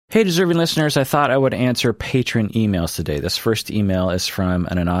Hey, deserving listeners, I thought I would answer patron emails today. This first email is from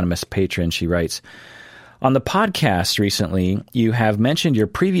an anonymous patron. She writes, on the podcast recently, you have mentioned your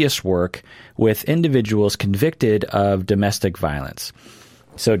previous work with individuals convicted of domestic violence.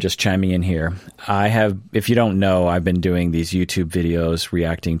 So just chiming in here, if you don't know, I've been doing these YouTube videos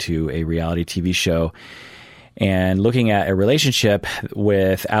reacting to a reality TV show and looking at a relationship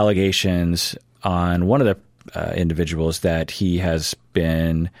with allegations on one of the individuals that he has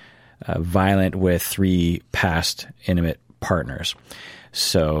been violent with 3 past intimate partners.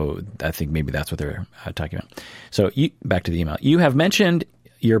 So I think maybe that's what they're talking about. So back to the email. You have mentioned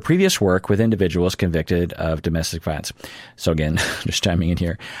your previous work with individuals convicted of domestic violence. So again, just chiming in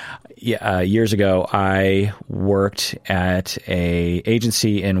here. Years ago, I worked at a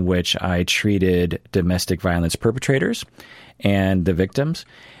agency in which I treated domestic violence perpetrators and the victims.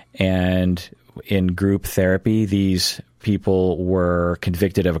 And in group therapy, these people were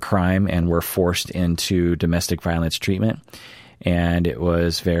convicted of a crime and were forced into domestic violence treatment. And it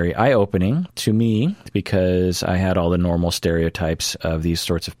was very eye-opening to me because I had all the normal stereotypes of these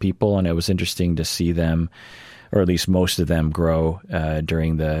sorts of people, and it was interesting to see them, or at least most of them, grow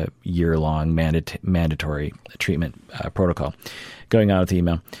during the year-long mandatory treatment protocol. Going on with the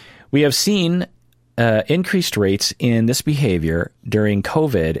email. We have seen increased rates in this behavior during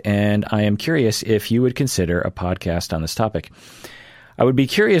COVID, and I am curious if you would consider a podcast on this topic. I would be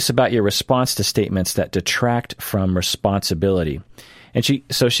curious about your response to statements that detract from responsibility. And she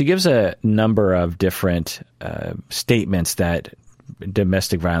gives a number of different statements that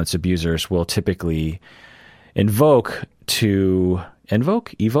domestic violence abusers will typically invoke to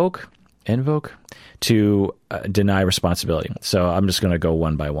deny responsibility. So I'm just going to go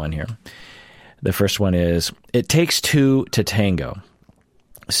one by one here. The first one is, it takes 2 to tango.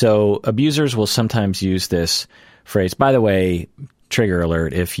 So abusers will sometimes use this phrase. By the way, trigger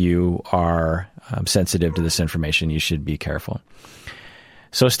alert, if you are sensitive to this information, you should be careful.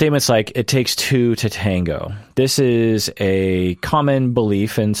 So statements like, it takes 2 to tango. This is a common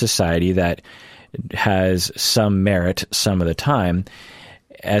belief in society that has some merit some of the time.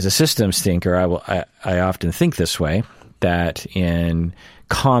 As a systems thinker, I often think this way, that in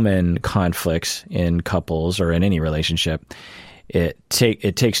common conflicts in couples or in any relationship, it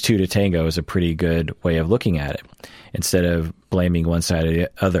takes 2 to tango is a pretty good way of looking at it, instead of blaming one side or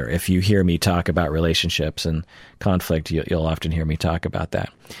the other. If you hear me talk about relationships and conflict, you'll often hear me talk about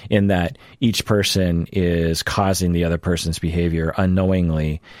that, in that each person is causing the other person's behavior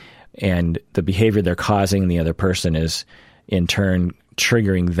unknowingly, and the behavior they're causing the other person is in turn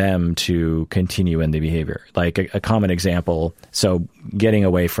triggering them to continue in the behavior. Like a common example, so getting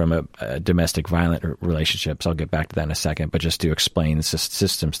away from a domestic violent relationships, I'll get back to that in a second, but just to explain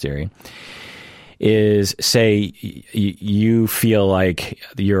systems theory, is say you feel like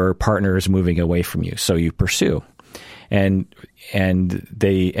your partner is moving away from you, so you pursue, and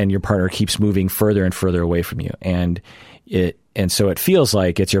your partner keeps moving further and further away from you, and so it feels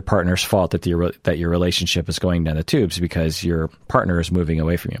like it's your partner's fault that your relationship is going down the tubes because your partner is moving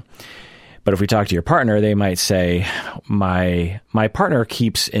away from you. But if we talk to your partner, they might say, my partner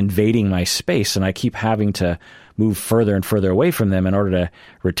keeps invading my space, and I keep having to move further and further away from them in order to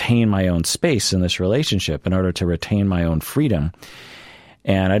retain my own space in this relationship, in order to retain my own freedom.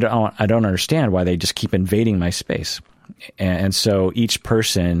 And I don't understand why they just keep invading my space. And so each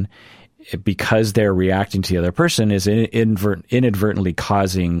person, because they're reacting to the other person, is inadvertently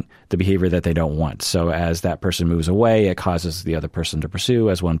causing the behavior that they don't want. So as that person moves away, it causes the other person to pursue.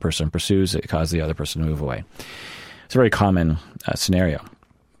 As one person pursues, it causes the other person to move away. It's a very common scenario.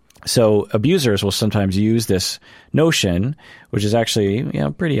 So abusers will sometimes use this notion, which is actually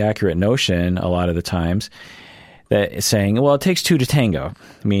a pretty accurate notion a lot of the times, that is saying, well, it takes 2 to tango,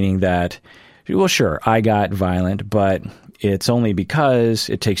 meaning that, well, sure, I got violent, but it's only because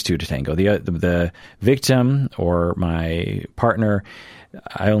it takes 2 to tango. The victim or my partner,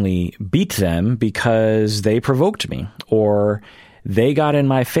 I only beat them because they provoked me, or they got in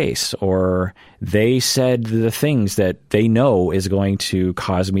my face, or they said the things that they know is going to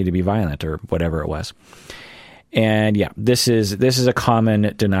cause me to be violent, or whatever it was. And yeah, this is a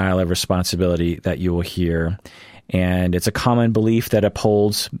common denial of responsibility that you will hear. And it's a common belief that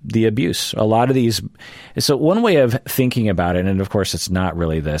upholds the abuse. A lot of these, so one way of thinking about it, and of course it's not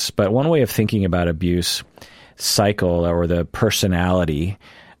really this, but one way of thinking about abuse cycle, or the personality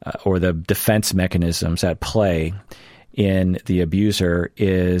or the defense mechanisms at play in the abuser,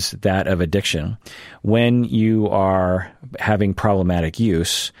 is that of addiction. When you are having problematic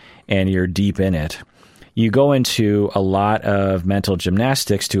use and you're deep in it, you go into a lot of mental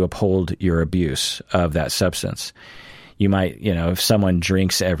gymnastics to uphold your abuse of that substance. you might, if someone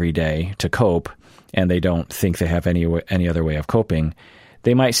drinks every day to cope and they don't think they have any other way of coping,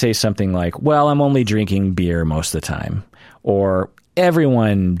 they might say something like, well, I'm only drinking beer most of the time, or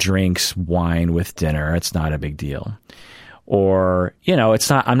everyone drinks wine with dinner. It's not a big deal. Or,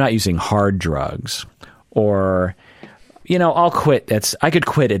 I'm not using hard drugs, or, I'll quit. I could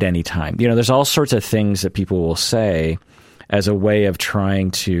quit at any time. There's all sorts of things that people will say as a way of trying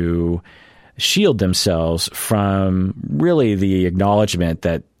to shield themselves from really the acknowledgement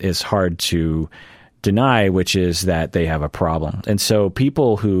that is hard to deny, which is that they have a problem. And so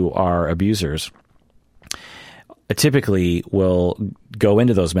people who are abusers typically will go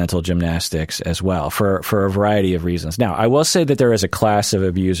into those mental gymnastics as well for a variety of reasons. Now, I will say that there is a class of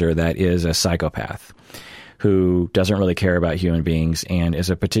abuser that is a psychopath who doesn't really care about human beings and is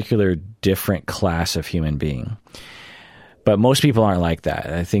a particular different class of human being. But most people aren't like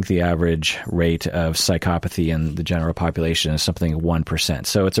that. I think the average rate of psychopathy in the general population is something 1%.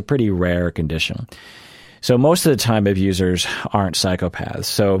 So it's a pretty rare condition. So most of the time, abusers aren't psychopaths.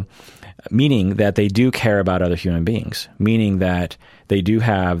 So meaning that they do care about other human beings, meaning that they do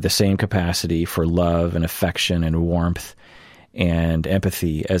have the same capacity for love and affection and warmth and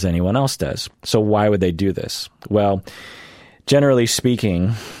empathy as anyone else does. So why would they do this? Well, generally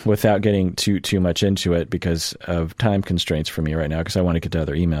speaking, without getting too much into it because of time constraints for me right now, because I want to get to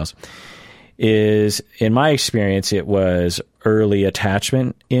other emails, is in my experience, it was early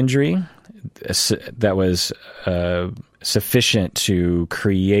attachment injury that was sufficient to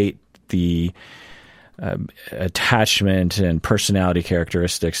create the attachment and personality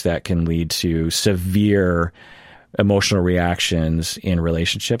characteristics that can lead to severe emotional reactions in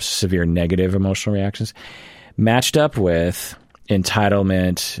relationships, severe negative emotional reactions, matched up with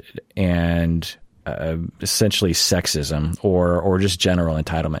entitlement and essentially sexism or just general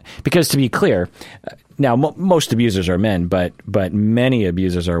entitlement. Because to be clear, now most abusers are men, but many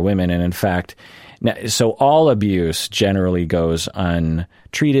abusers are women, and in fact, so all abuse generally goes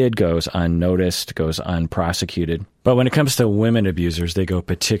untreated, goes unnoticed, goes unprosecuted. But when it comes to women abusers, they go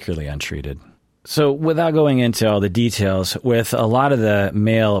particularly untreated. So without going into all the details, with a lot of the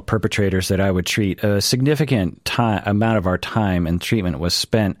male perpetrators that I would treat, a significant amount of our time and treatment was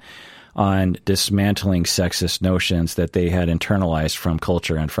spent on dismantling sexist notions that they had internalized from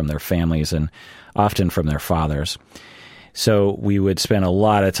culture and from their families and often from their fathers. So we would spend a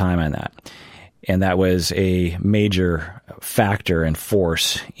lot of time on that. And that was a major factor and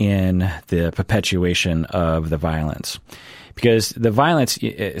force in the perpetuation of the violence. Because the violence,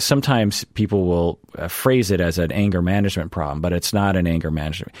 sometimes people will phrase it as an anger management problem, but it's not an anger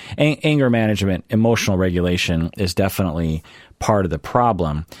management. Anger management, emotional regulation is definitely part of the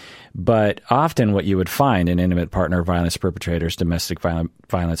problem. But often what you would find in intimate partner violence perpetrators, domestic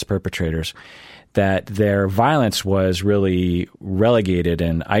violence perpetrators, that their violence was really relegated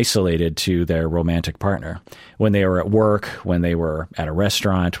and isolated to their romantic partner. When they were at work, when they were at a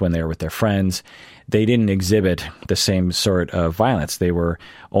restaurant, when they were with their friends, they didn't exhibit the same sort of violence. They were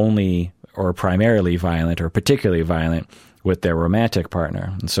only or primarily violent or particularly violent with their romantic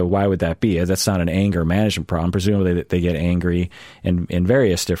partner. And so why would that be? That's not an anger management problem. Presumably they get angry in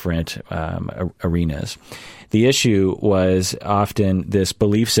various different arenas. The issue was often this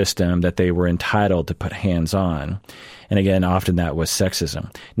belief system that they were entitled to put hands on. And again, often that was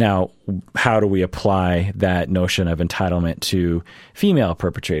sexism. Now, how do we apply that notion of entitlement to female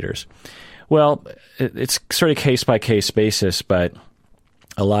perpetrators? Well, it's sort of case-by-case basis, but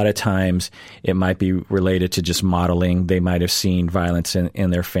a lot of times it might be related to just modeling. They might have seen violence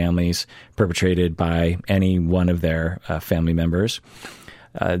in their families perpetrated by any one of their family members.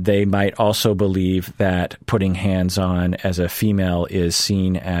 They might also believe that putting hands on as a female is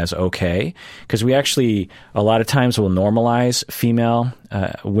seen as okay, because we actually a lot of times will normalize female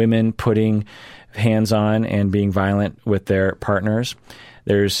women putting hands on and being violent with their partners.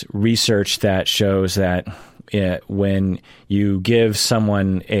 There's research that shows that when you give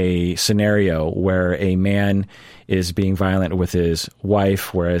someone a scenario where a man is being violent with his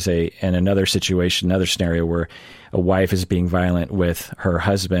wife, whereas in another situation, another scenario where a wife is being violent with her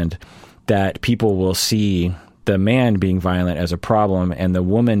husband, that people will see the man being violent as a problem and the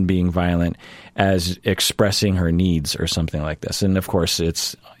woman being violent as expressing her needs or something like this. And of course,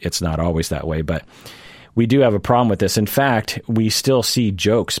 it's not always that way, but we do have a problem with this. In fact, we still see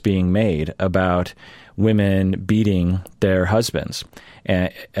jokes being made about women beating their husbands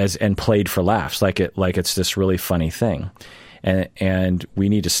and played for laughs, like it's this really funny thing. And we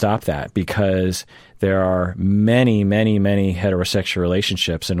need to stop that, because there are many, many, many heterosexual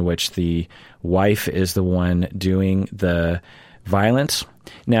relationships in which the wife is the one doing the violence.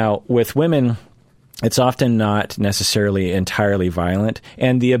 Now, with women, It's often not necessarily entirely violent.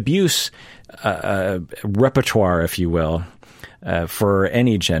 And the abuse repertoire, if you will, for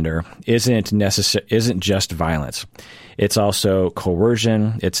any gender isn't just violence. It's also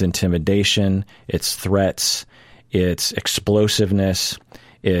coercion, it's intimidation, it's threats, it's explosiveness,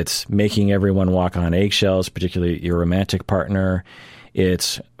 it's making everyone walk on eggshells, particularly your romantic partner.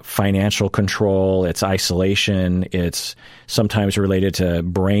 It's financial control, it's isolation, it's sometimes related to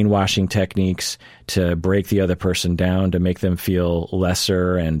brainwashing techniques to break the other person down, to make them feel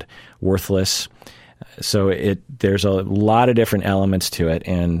lesser and worthless. So there's a lot of different elements to it,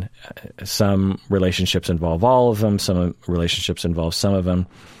 and some relationships involve all of them, some relationships involve some of them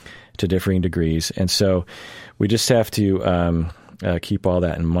to differing degrees. And so we just have to keep all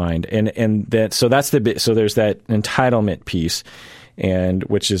that in mind. And that, so that's so there's that entitlement piece, and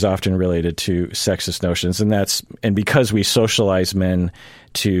which is often related to sexist notions. And because we socialize men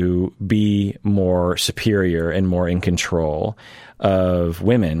to be more superior and more in control of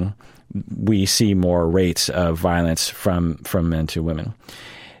women, we see more rates of violence from men to women.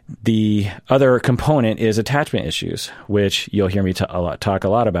 The other component is attachment issues, which you'll hear me talk a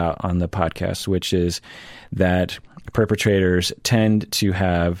lot about on the podcast, which is that perpetrators tend to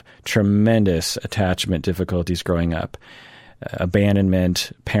have tremendous attachment difficulties growing up.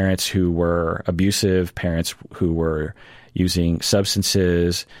 Abandonment, parents who were abusive, parents who were using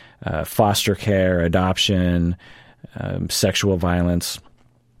substances, foster care, adoption, sexual violence,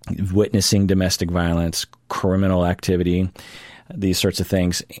 witnessing domestic violence, criminal activity, these sorts of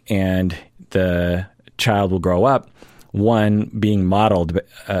things. And the child will grow up, one, being modeled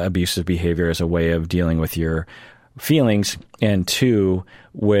abusive behavior as a way of dealing with your feelings, and two,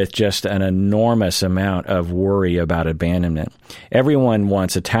 with just an enormous amount of worry about abandonment. Everyone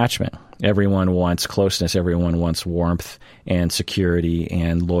wants attachment. Everyone wants closeness. Everyone wants warmth and security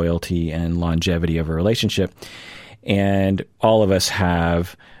and loyalty and longevity of a relationship. And all of us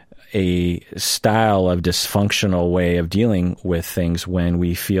have a style of dysfunctional way of dealing with things when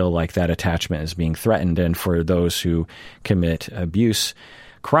we feel like that attachment is being threatened. And for those who commit abuse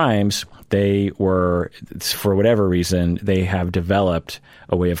crimes, they were, for whatever reason, they have developed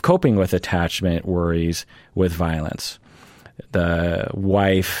a way of coping with attachment worries with violence. The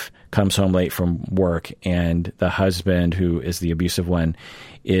wife comes home late from work, and the husband, who is the abusive one,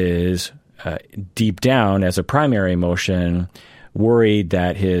 is deep down, as a primary emotion, worried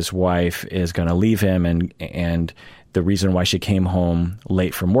that his wife is going to leave him, and the reason why she came home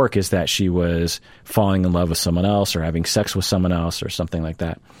late from work is that she was falling in love with someone else or having sex with someone else or something like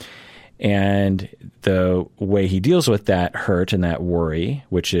that. And the way he deals with that hurt and that worry,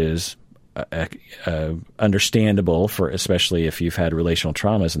 which is understandable, for especially if you've had relational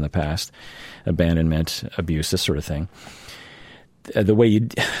traumas in the past, abandonment, abuse, this sort of thing. The way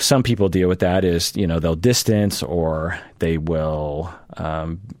some people deal with that is, they'll distance, or they will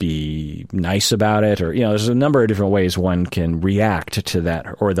be nice about it, or there's a number of different ways one can react to that,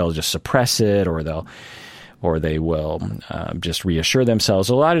 or they'll just suppress it, or they will just reassure themselves.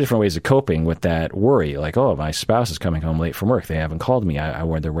 A lot of different ways of coping with that worry, like, oh, my spouse is coming home late from work, they haven't called me, I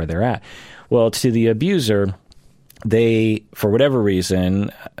wonder where they're at. Well, to the abuser, they, for whatever reason,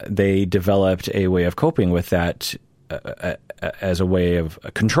 they developed a way of coping with that as a way of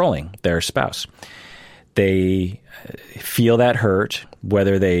controlling their spouse. They feel that hurt,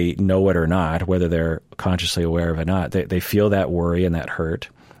 whether they know it or not, whether they're consciously aware of it or not. They feel that worry and that hurt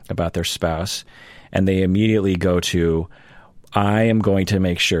about their spouse, and they immediately go to, I am going to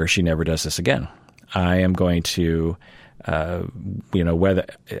make sure she never does this again. I am going to,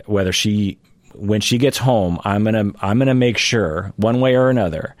 whether she, when she gets home, I'm gonna make sure, one way or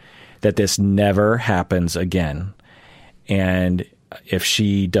another, that this never happens again. And if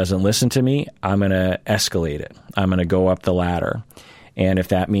she doesn't listen to me, I'm going to escalate it. I'm going to go up the ladder. And if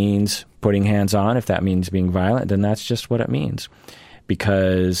that means putting hands on, if that means being violent, then that's just what it means.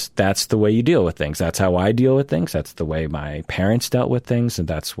 Because that's the way you deal with things. That's how I deal with things. That's the way my parents dealt with things. And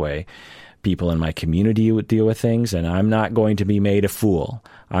that's the way people in my community would deal with things. And I'm not going to be made a fool.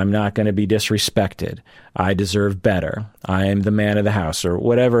 I'm not going to be disrespected. I deserve better. I am the man of the house, or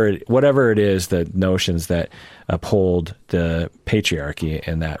whatever it is, the notions that uphold the patriarchy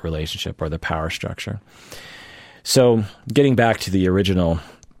in that relationship or the power structure. So getting back to the original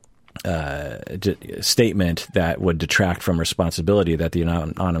statement that would detract from responsibility that the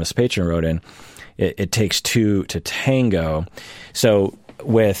anonymous patron wrote in, it takes two to tango. So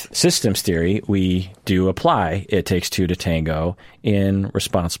with systems theory, we do apply it takes two to tango in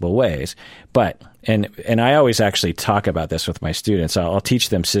responsible ways. But, and I always actually talk about this with my students. I'll teach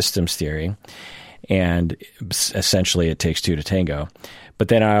them systems theory, and essentially it takes two to tango. But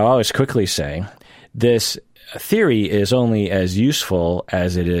then I always quickly say, this theory is only as useful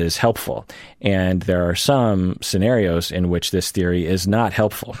as it is helpful. And there are some scenarios in which this theory is not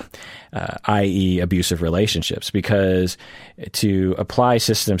helpful, i.e. abusive relationships, because to apply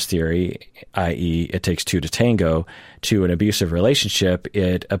systems theory, i.e. it takes two to tango, to an abusive relationship,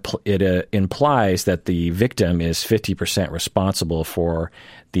 it implies that the victim is 50% responsible for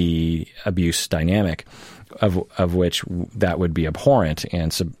the abuse dynamic, of which that would be abhorrent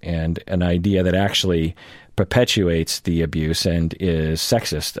and an idea that actually perpetuates the abuse and is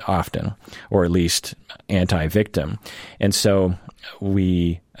sexist often, or at least anti-victim. And so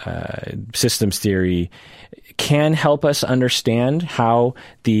systems theory can help us understand how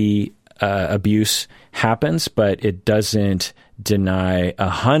the abuse happens, but it doesn't deny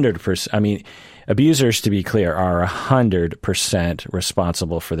 100%. I mean, abusers, to be clear, are 100%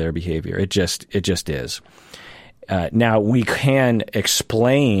 responsible for their behavior. It just is. Now, we can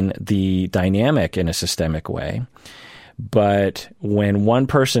explain the dynamic in a systemic way, but when one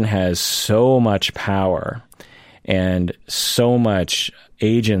person has so much power and so much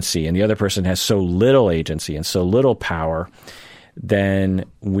agency, and the other person has so little agency and so little power, then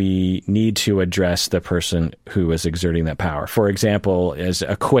we need to address the person who is exerting that power. For example, as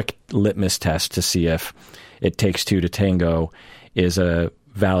a quick litmus test to see if it takes two to tango is a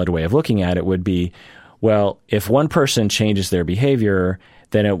valid way of looking at it would be, well, if one person changes their behavior,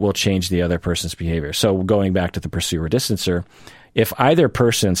 then it will change the other person's behavior. So going back to the pursuer-distancer, if either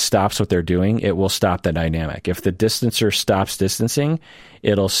person stops what they're doing, it will stop the dynamic. If the distancer stops distancing,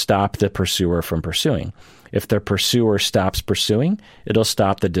 it'll stop the pursuer from pursuing. If the pursuer stops pursuing, it'll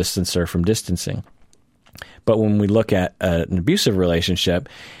stop the distancer from distancing. But when we look at an abusive relationship,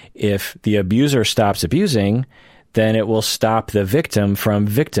 if the abuser stops abusing, then it will stop the victim from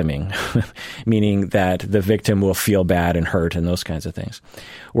victiming, meaning that the victim will feel bad and hurt and those kinds of things.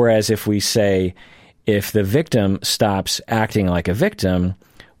 Whereas if we say, if the victim stops acting like a victim,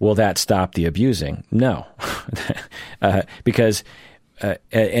 will that stop the abusing? No, because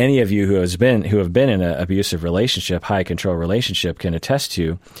any of you who have been in an abusive relationship, high control relationship, can attest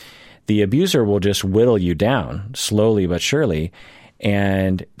to, the abuser will just whittle you down slowly but surely,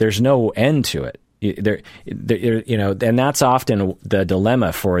 and there's no end to it. And that's often the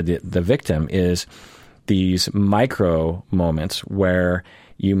dilemma for the victim, is these micro moments where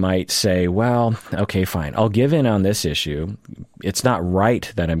you might say, well, okay, fine, I'll give in on this issue. It's not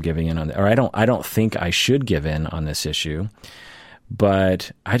right that I'm giving in on it, or I don't think I should give in on this issue,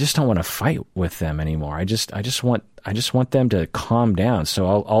 but I just don't want to fight with them anymore. I just want them to calm down.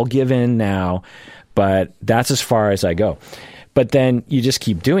 So I'll give in now, but that's as far as I go. But then you just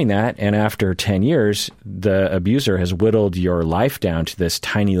keep doing that, and after 10 years, the abuser has whittled your life down to this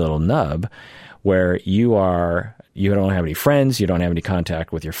tiny little nub where you don't have any friends, you don't have any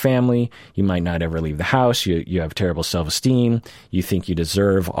contact with your family, you might not ever leave the house, you have terrible self-esteem, you think you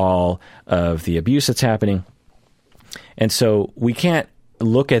deserve all of the abuse that's happening. And so we can't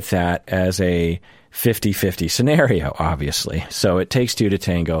look at that as a 50-50 scenario, obviously. So it takes two to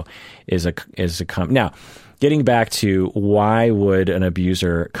tango now, getting back to why would an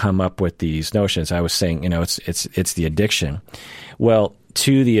abuser come up with these notions? I was saying, it's the addiction. Well,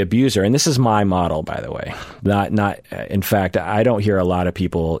 to the abuser, and this is my model, by the way, not. In fact, I don't hear a lot of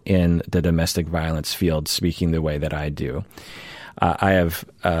people in the domestic violence field speaking the way that I do. I have,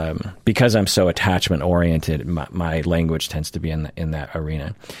 because I'm so attachment oriented, my language tends to be in that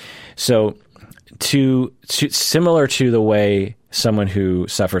arena. So, similar to the way someone who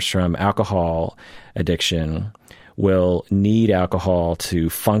suffers from alcohol addiction will need alcohol to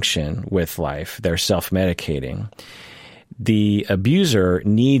function with life, they're self-medicating. The abuser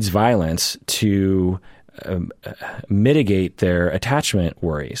needs violence to mitigate their attachment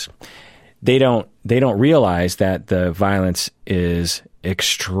worries. They don't realize that the violence is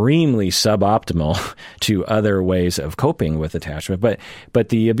extremely suboptimal to other ways of coping with attachment. But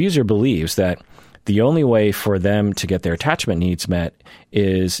the abuser believes that the only way for them to get their attachment needs met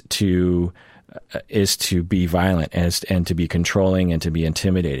is to be violent and to be controlling and to be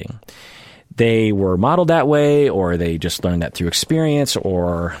intimidating. They were modeled that way, or they just learned that through experience,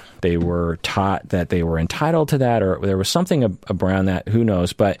 or they were taught that they were entitled to that, or there was something around that, who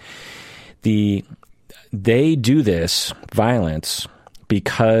knows. But they do this violence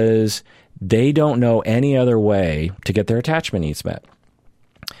because they don't know any other way to get their attachment needs met.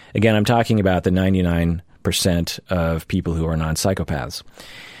 Again, I'm talking about the 99% of people who are non-psychopaths.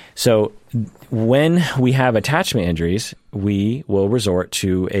 So when we have attachment injuries, we will resort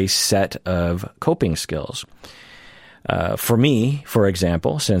to a set of coping skills. For me, for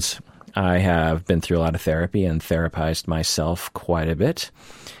example, since I have been through a lot of therapy and therapized myself quite a bit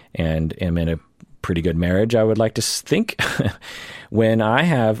and am in a pretty good marriage, I would like to think. When I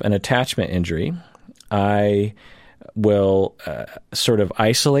have an attachment injury, I will sort of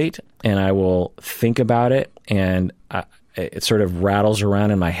isolate, and I will think about it, and it sort of rattles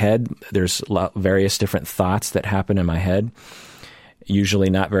around in my head. There's various different thoughts that happen in my head, usually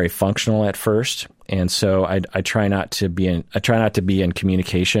not very functional at first. And so I try not to be in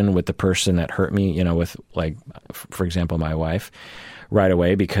communication with the person that hurt me, with, like, for example, my wife, right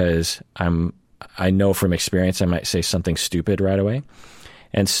away, because I know from experience I might say something stupid right away.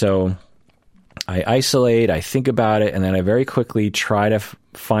 And so I isolate, I think about it, and then I very quickly try to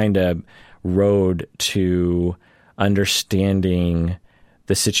find a road to understanding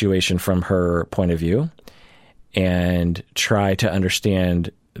the situation from her point of view, and try to understand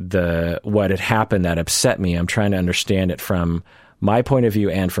what had happened that upset me. I'm trying to understand it from my point of view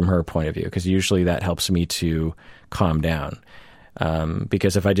and from her point of view, because usually that helps me to calm down.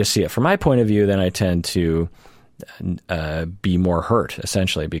 Because if I just see it from my point of view, then I tend to be more hurt,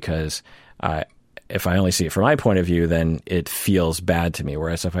 essentially, because if I only see it from my point of view, then it feels bad to me.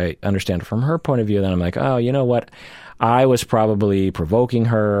 Whereas if I understand it from her point of view, then I'm like, oh, you know what? I was probably provoking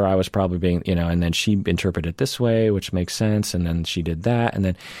her. I was probably being, and then she interpreted it this way, which makes sense. And then she did that. And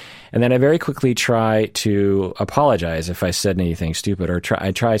then I very quickly try to apologize if I said anything stupid, or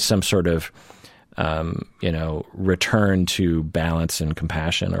I try some sort of, return to balance and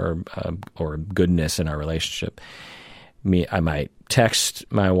compassion or goodness in our relationship. I might text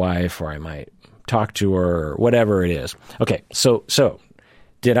my wife, or I might talk to her, or whatever it is. Okay, so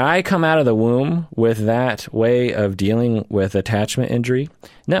did I come out of the womb with that way of dealing with attachment injury?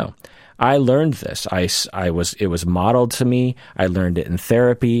 No. I learned this. It was modeled to me. I learned it in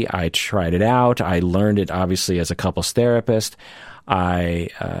therapy. I tried it out. I learned it obviously as a couples therapist. I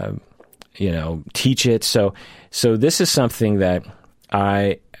teach it. So this is something that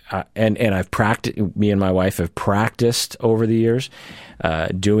and I've practiced. Me and my wife have practiced over the years,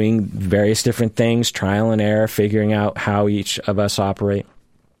 doing various different things, trial and error, figuring out how each of us operate.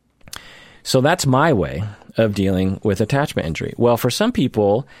 So that's my way of dealing with attachment injury. Well, for some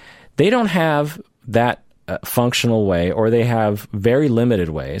people, they don't have that functional way, or they have very limited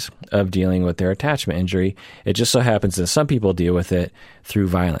ways of dealing with their attachment injury. It just so happens that some people deal with it through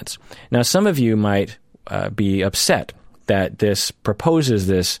violence. Now, some of you might be upset that this proposes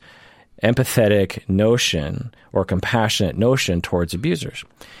this empathetic notion or compassionate notion towards abusers.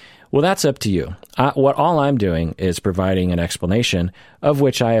 Well, that's up to you. All I'm doing is providing an explanation of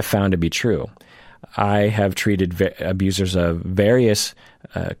which I have found to be true. I have treated abusers of various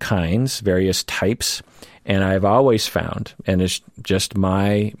kinds, various types, and I've always found, and it's just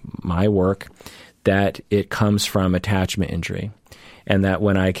my work, that it comes from attachment injury, and that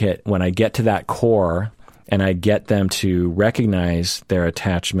when I get to that core and I get them to recognize their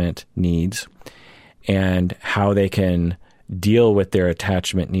attachment needs and how they can deal with their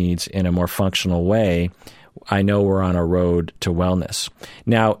attachment needs in a more functional way, I know we're on a road to wellness.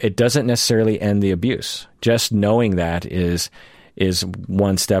 Now, it doesn't necessarily end the abuse. Just knowing that is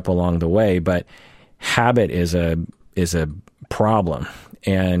one step along the way, but habit is a problem.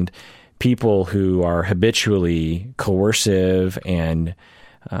 And people who are habitually coercive and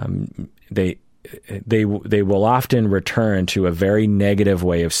they will often return to a very negative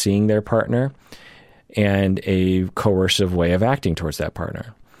way of seeing their partner and a coercive way of acting towards that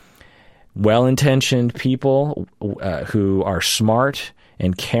partner. Well-intentioned people who are smart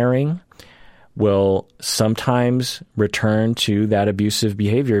and caring will sometimes return to that abusive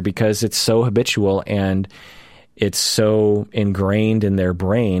behavior because it's so habitual and it's so ingrained in their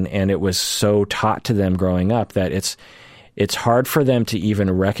brain, and it was so taught to them growing up that it's hard for them to even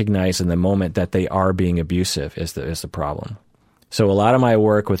recognize in the moment that they are being abusive is the problem. So a lot of my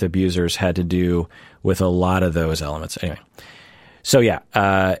work with abusers had to do with a lot of those elements. Anyway, so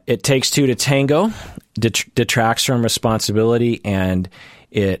it takes two to tango, detracts from responsibility, and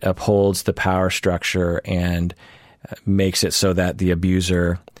it upholds the power structure and makes it so that the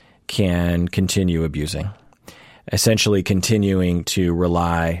abuser can continue abusing, essentially continuing to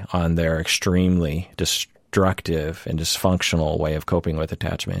rely on their extremely destructive and dysfunctional way of coping with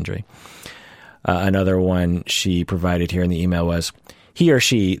attachment injury. Another one she provided here in the email was, he or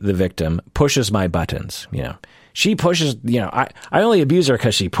she, the victim, pushes my buttons. She pushes, I only abuse her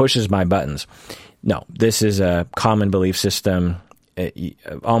because she pushes my buttons. No, this is a common belief system.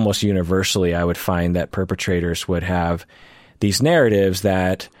 Almost universally, I would find that perpetrators would have these narratives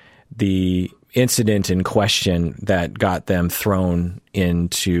that the incident in question that got them thrown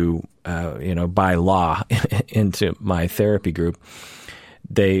into, by law into my therapy group,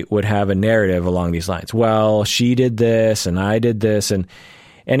 they would have a narrative along these lines. Well, she did this and I did this. And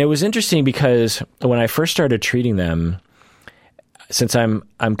And it was interesting because when I first started treating them, since I'm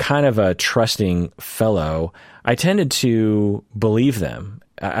kind of a trusting fellow, I tended to believe them.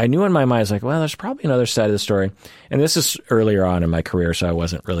 I knew in my mind, I was like, well, there's probably another side of the story. And this is earlier on in my career, so I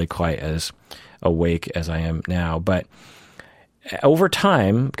wasn't really quite as awake as I am now. But over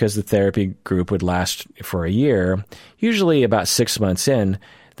time, because the therapy group would last for a year, usually about 6 months in,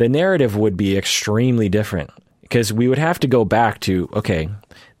 the narrative would be extremely different because we would have to go back to, okay,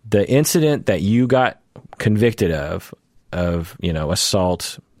 the incident that you got convicted of,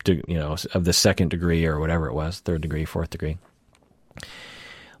 assault, of the second degree or whatever it was, third degree, fourth degree.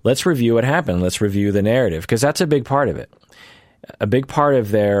 Let's review what happened. Let's review the narrative because that's a big part of it. A big part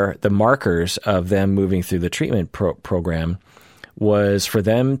of the markers of them moving through the treatment program was for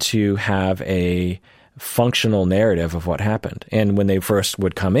them to have a functional narrative of what happened. And when they first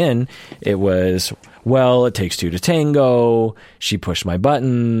would come in, it was, well, it takes two to tango. She pushed my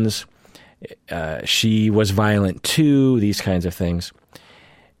buttons. She was violent too, these kinds of things.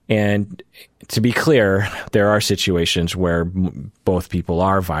 And to be clear, there are situations where both people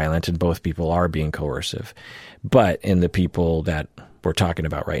are violent and both people are being coercive. But in the people that we're talking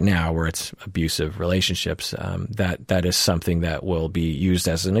about right now, where it's abusive relationships, that is something that will be used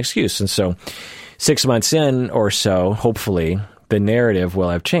as an excuse. And so 6 months in or so, hopefully, the narrative will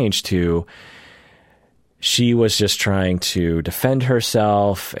have changed to she was just trying to defend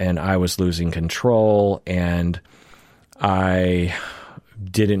herself and I was losing control and I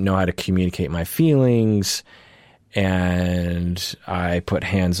didn't know how to communicate my feelings and I put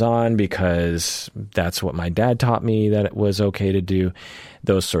hands on because that's what my dad taught me that it was okay to do,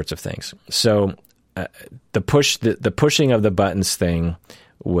 those sorts of things. So the pushing of the buttons thing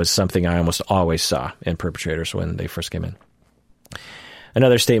was something I almost always saw in perpetrators when they first came in.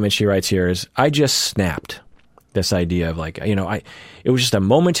 Another statement she writes here is, I just snapped. This idea of it was just a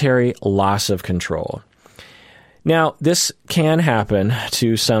momentary loss of control. Now, this can happen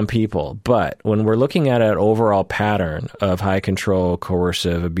to some people, but when we're looking at an overall pattern of high control,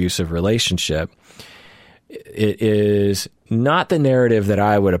 coercive, abusive relationship, it is not the narrative that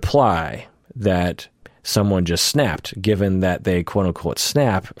I would apply that someone just snapped, given that they quote unquote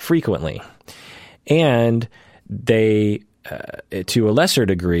snap frequently. And they, to a lesser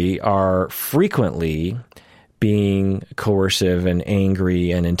degree, are frequently being coercive and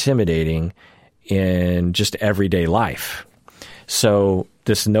angry and intimidating in just everyday life. So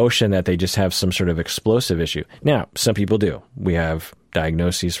this notion that they just have some sort of explosive issue. Now, some people do. We have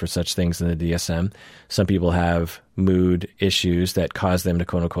diagnoses for such things in the DSM. Some people have mood issues that cause them to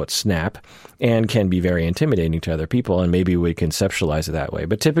quote unquote snap and can be very intimidating to other people. And maybe we conceptualize it that way.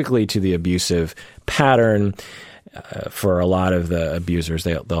 But typically to the abusive pattern, for a lot of the abusers,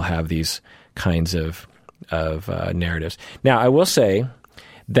 they'll have these kinds of narratives. Now, I will say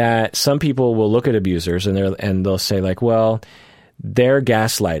that some people will look at abusers and they'll say like, well, they're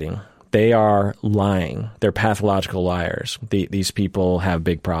gaslighting. They are lying. They're pathological liars. These people have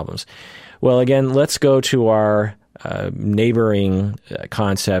big problems. Well, again, let's go to our neighboring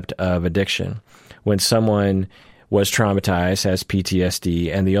concept of addiction. When someone was traumatized, has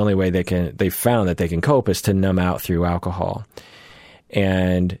PTSD, and the only way they found that they can cope is to numb out through alcohol.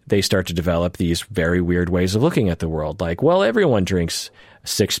 And they start to develop these very weird ways of looking at the world. Like, well, everyone drinks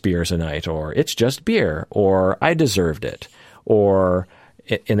 6 beers a night, or it's just beer, or I deserved it. Or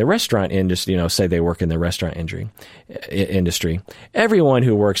in the restaurant industry, say they work in the restaurant industry. Everyone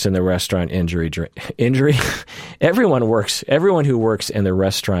who works in the restaurant everyone who works in the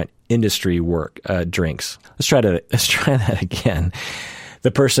restaurant industry drinks. Let's try that again.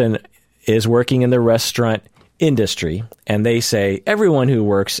 The person is working in the restaurant industry, and they say everyone who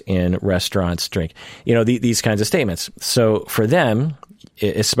works in restaurants drink. These kinds of statements. So for them,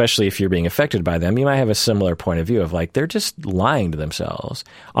 especially if you're being affected by them, you might have a similar point of view of like, they're just lying to themselves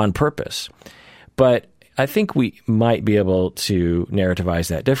on purpose. But I think we might be able to narrativize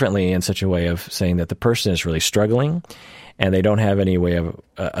that differently in such a way of saying that the person is really struggling and they don't have any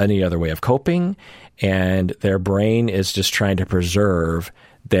other way of coping, and their brain is just trying to preserve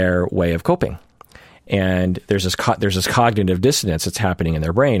their way of coping. And there's this cognitive dissonance that's happening in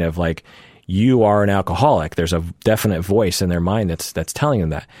their brain of like, you are an alcoholic. There's a definite voice in their mind that's telling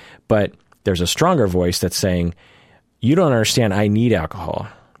them that. But there's a stronger voice that's saying, you don't understand, I need alcohol.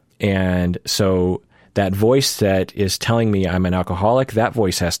 And so that voice that is telling me I'm an alcoholic, that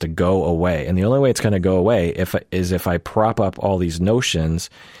voice has to go away. And the only way it's going to go away is if I prop up all these notions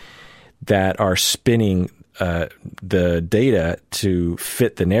that are spinning the data to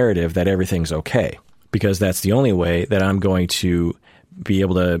fit the narrative that everything's okay. Because that's the only way that I'm going to be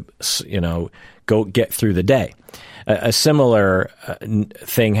able to, go get through the day. A similar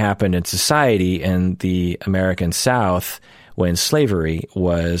thing happened in society in the American South when slavery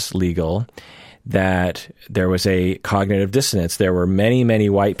was legal, that there was a cognitive dissonance. There were many, many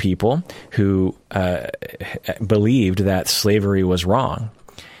white people who believed that slavery was wrong.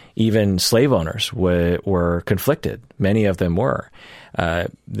 Even slave owners were conflicted. Many of them were.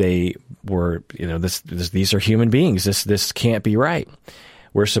 They were, these are human beings. This can't be right.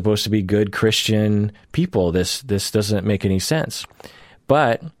 We're supposed to be good Christian people. This doesn't make any sense.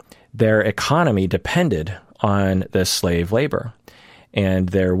 But their economy depended on the slave labor, and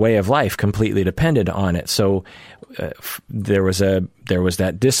their way of life completely depended on it. So there was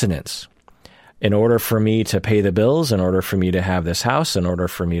that dissonance. In order for me to pay the bills, in order for me to have this house, in order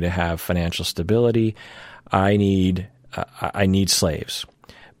for me to have financial stability, I need slaves.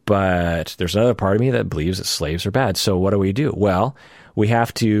 But there's another part of me that believes that slaves are bad. So what do? Well, we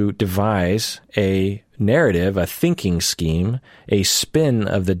have to devise a narrative, a thinking scheme, a spin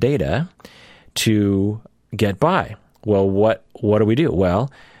of the data to get by. Well, what do?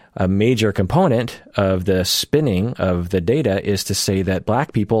 Well, a major component of the spinning of the data is to say that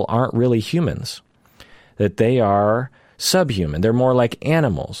black people aren't really humans, that they are subhuman. They're more like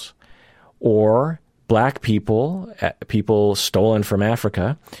animals. Or black people, people stolen from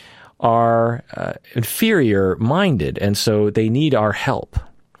Africa, are inferior-minded, and so they need our help.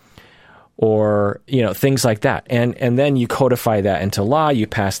 Or, things like that. And then you codify that into law, you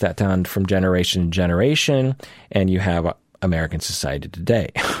pass that down from generation to generation, and you have American society today,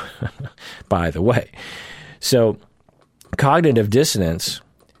 by the way. So cognitive dissonance,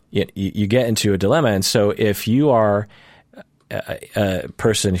 you get into a dilemma. And so if you are a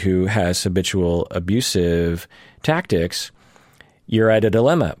person who has habitual abusive tactics, you're at a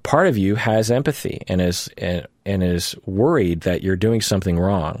dilemma. Part of you has empathy and is worried that you're doing something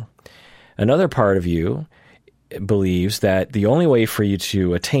wrong. Another part of you believes that the only way for you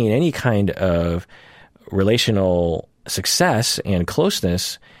to attain any kind of relational success and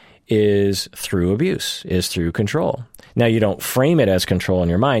closeness is through abuse, is through control. Now, you don't frame it as control in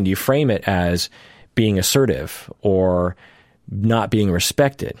your mind. You frame it as being assertive or not being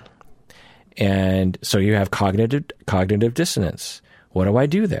respected. And so you have cognitive dissonance. What do I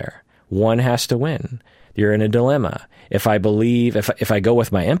do there? One has to win. You're in a dilemma. If I go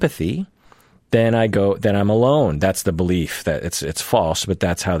with my empathy, then I'm alone. That's the belief that it's false, but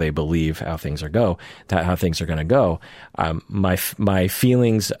that's how they believe how things are going to go. My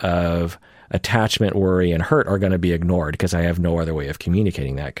feelings of attachment, worry, and hurt are going to be ignored because I have no other way of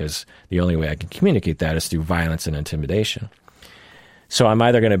communicating that, because the only way I can communicate that is through violence and intimidation. So I'm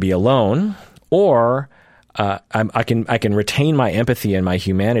either going to be alone, or I can retain my empathy and my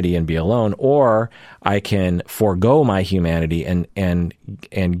humanity and be alone, or I can forego my humanity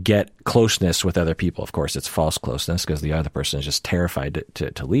and get closeness with other people. Of course, it's false closeness because the other person is just terrified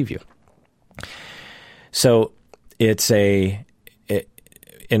to leave you. So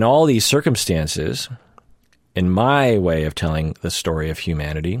in all these circumstances, in my way of telling the story of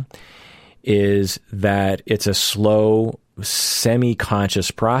humanity, is that it's a slow,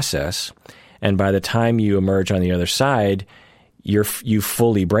 semi-conscious process. And by the time you emerge on the other side, you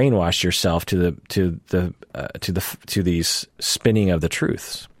fully brainwashed yourself to these spinnings of the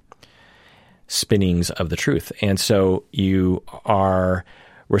truth. And so you are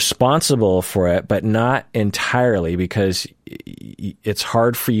responsible for it, but not entirely, because it's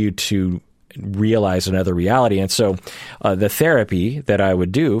hard for you to realize another reality. And so the therapy that I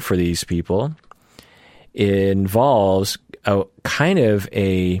would do for these people involves a kind of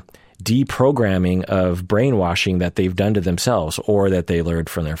a deprogramming of brainwashing that they've done to themselves or that they learned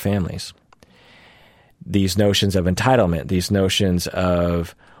from their families. These notions of entitlement, these notions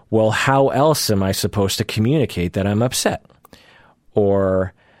of, well, how else am I supposed to communicate that I'm upset?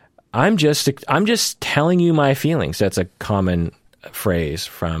 Or I'm just telling you my feelings. That's a common phrase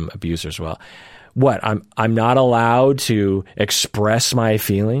from abusers. Well, what? I'm not allowed to express my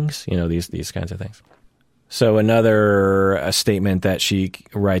feelings? These kinds of things. So another statement that she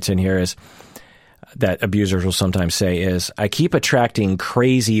writes in here is that abusers will sometimes say is, I keep attracting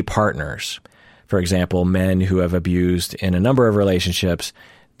crazy partners. For example, men who have abused in a number of relationships,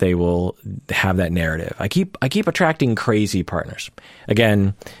 they will have that narrative. I keep attracting crazy partners.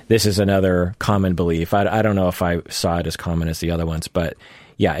 Again, this is another common belief. I don't know if I saw it as common as the other ones, but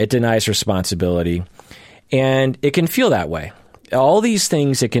yeah, it denies responsibility. And it can feel that way. All these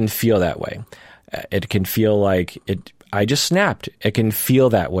things, it can feel that way. It can feel like I just snapped. It can feel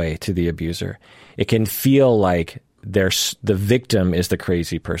that way to the abuser. It can feel like the victim is the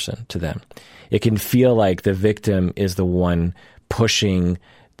crazy person to them. It can feel like the victim is the one pushing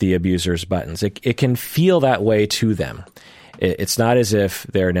the abuser's buttons. It can feel that way to them. It's not as if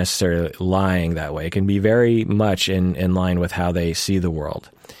they're necessarily lying that way. It can be very much in line with how they see the world.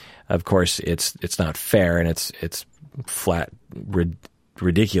 Of course, it's not fair, and it's flat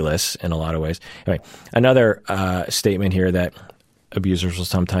ridiculous in a lot of ways. Anyway, another statement here that abusers will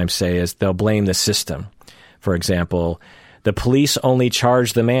sometimes say is they'll blame the system. For example, the police only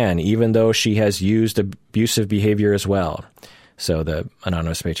charge the man, even though she has used abusive behavior as well. So the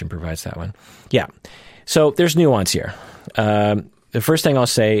anonymous patron provides that one. Yeah. So there's nuance here. The first thing I'll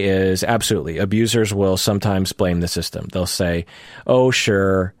say is absolutely, abusers will sometimes blame the system. They'll say, "Oh,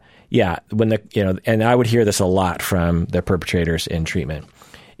 sure, yeah." And I would hear this a lot from the perpetrators in treatment.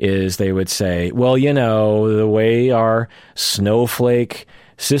 Is they would say, "Well, the way our snowflake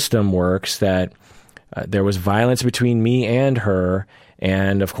system works, that there was violence between me and her,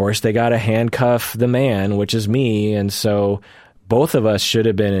 and of course they got to handcuff the man, which is me, and so both of us should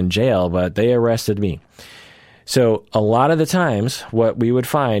have been in jail, but they arrested me." So a lot of the times, what we would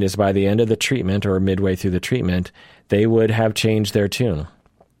find is by the end of the treatment or midway through the treatment, they would have changed their tune.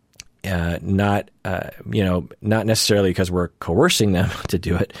 Not necessarily because we're coercing them to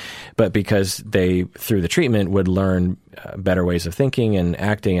do it, but because they, through the treatment, would learn better ways of thinking and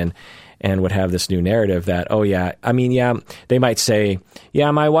acting, and would have this new narrative that, they might say,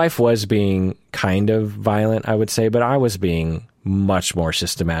 "Yeah, my wife was being kind of violent, I would say, but I was being much more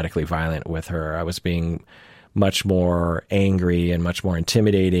systematically violent with her. I was being much more angry and much more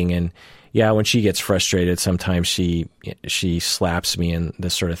intimidating. And yeah, when she gets frustrated, sometimes she slaps me and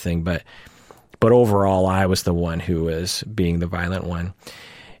this sort of thing. But overall, I was the one who was being the violent one."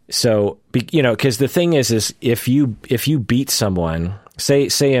 So, because the thing is if you beat someone,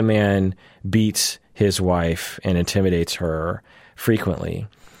 say a man beats his wife and intimidates her frequently,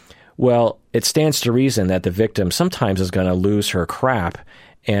 well, it stands to reason that the victim sometimes is going to lose her crap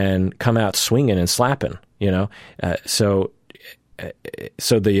and come out swinging and slapping. So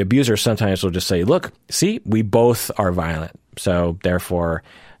the abuser sometimes will just say, "Look, see, we both are violent, so therefore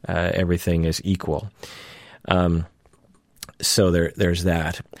everything is equal." So there's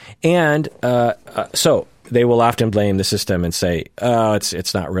that, and so they will often blame the system and say, "Oh,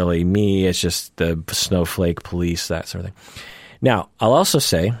 it's not really me; it's just the snowflake police," that sort of thing. Now, I'll also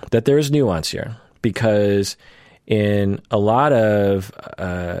say that there is nuance here, because in a lot of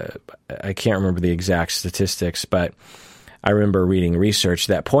I can't remember the exact statistics, but I remember reading research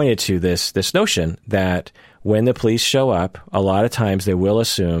that pointed to this notion that when the police show up, a lot of times they will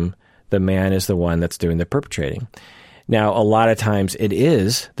assume the man is the one that's doing the perpetrating. Now, a lot of times it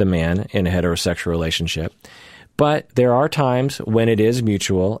is the man in a heterosexual relationship, but there are times when it is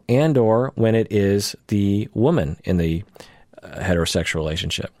mutual and or when it is the woman in the heterosexual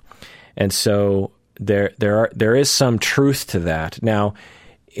relationship. And so there is some truth to that. Now,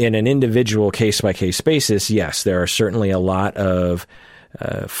 in an individual case-by-case basis, yes, there are certainly a lot of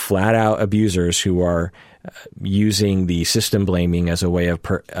flat-out abusers who are using the system blaming as a way of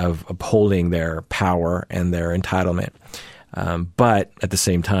upholding their power and their entitlement. But at the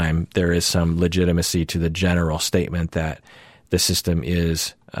same time, there is some legitimacy to the general statement that the system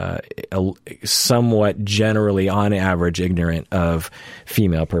is somewhat generally, on average, ignorant of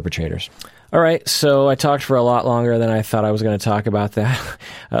female perpetrators. All right, so I talked for a lot longer than I thought I was going to talk about that.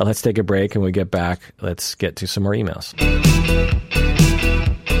 Let's take a break, and when we get back, let's get to some more emails.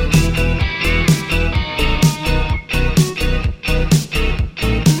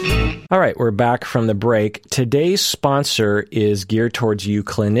 All right, we're back from the break. Today's sponsor is geared towards you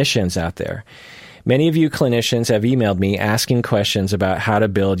clinicians out there. Many of you clinicians have emailed me asking questions about how to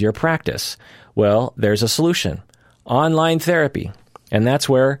build your practice. Well, there's a solution: online therapy. And that's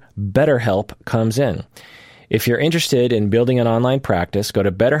where BetterHelp comes in. If you're interested in building an online practice, go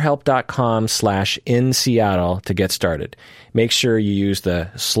to betterhelp.com/inseattle to get started. Make sure you use the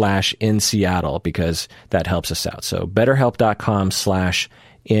 /inseattle because that helps us out. So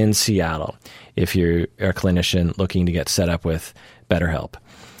betterhelp.com/inseattle if you're a clinician looking to get set up with BetterHelp.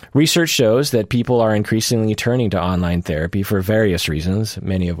 Research shows that people are increasingly turning to online therapy for various reasons,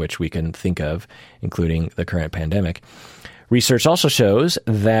 many of which we can think of, including the current pandemic. Research also shows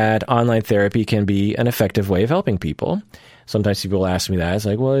that online therapy can be an effective way of helping people. Sometimes people ask me that. It's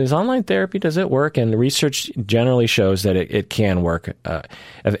like, well, is online therapy, does it work? And research generally shows that it can work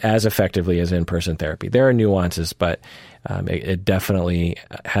as effectively as in-person therapy. There are nuances, but it definitely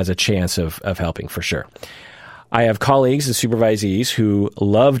has a chance of helping for sure. I have colleagues and supervisees who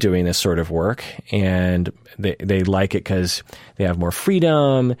love doing this sort of work, and they like it because they have more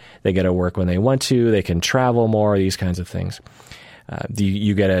freedom, they get to work when they want to, they can travel more, these kinds of things.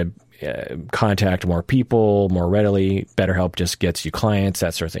 You get to contact more people more readily. BetterHelp just gets you clients,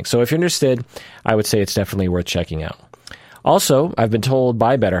 that sort of thing. So if you're interested, I would say it's definitely worth checking out. Also, I've been told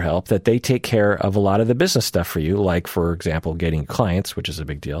by BetterHelp that they take care of a lot of the business stuff for you, like, for example, getting clients, which is a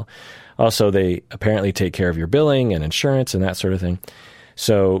big deal. Also, they apparently take care of your billing and insurance and that sort of thing.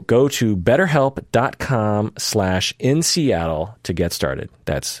 So go to betterhelp.com/inseattle to get started.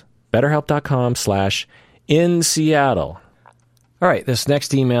 That's betterhelp.com/inseattle. All right, this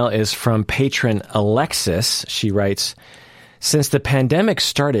next email is from patron Alexis. She writes, since the pandemic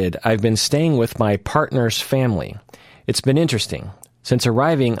started, I've been staying with my partner's family. It's been interesting. Since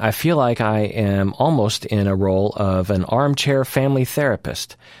arriving, I feel like I am almost in a role of an armchair family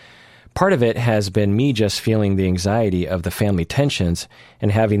therapist. Part of it has been me just feeling the anxiety of the family tensions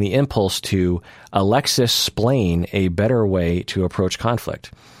and having the impulse to Alexis-splain a better way to approach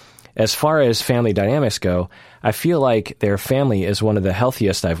conflict. As far as family dynamics go, I feel like their family is one of the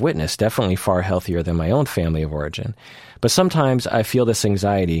healthiest I've witnessed, definitely far healthier than my own family of origin. But sometimes I feel this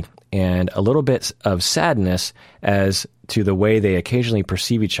anxiety and a little bit of sadness as to the way they occasionally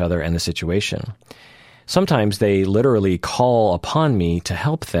perceive each other and the situation. Sometimes they literally call upon me to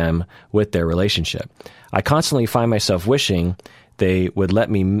help them with their relationship. I constantly find myself wishing they would let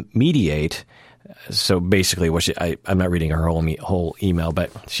me mediate. So basically, I'm not reading her whole email, but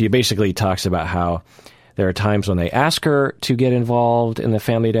she basically talks about how there are times when they ask her to get involved in the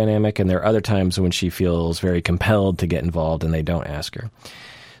family dynamic, and there are other times when she feels very compelled to get involved and they don't ask her.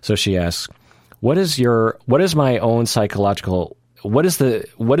 So she asks, what is up with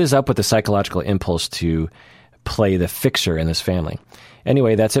the psychological impulse to play the fixer in this family?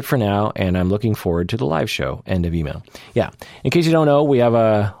 Anyway, that's it for now, and I'm looking forward to the live show. End of email. Yeah, in case you don't know, we have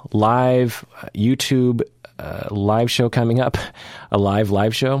a live YouTube live show coming up, a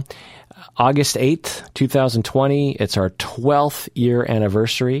live show. August 8th, 2020, it's our 12th year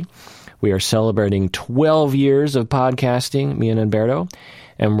anniversary. We are celebrating 12 years of podcasting, me and Humberto,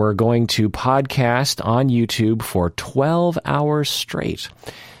 and we're going to podcast on YouTube for 12 hours straight.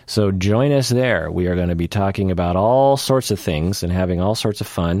 So join us there. We are going to be talking about all sorts of things and having all sorts of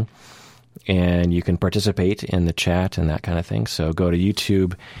fun, and you can participate in the chat and that kind of thing. So go to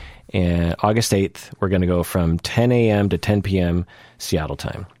YouTube, and August 8th, we're going to go from 10 a.m. to 10 p.m. Seattle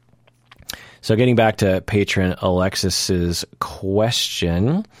time. So getting back to patron Alexis's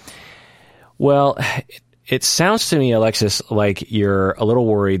question, well, it sounds to me, Alexis, like you're a little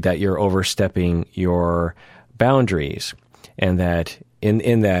worried that you're overstepping your boundaries, and that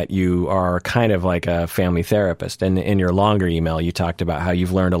in that you are kind of like a family therapist. And in your longer email, you talked about how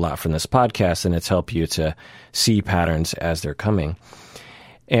you've learned a lot from this podcast, and it's helped you to see patterns as they're coming.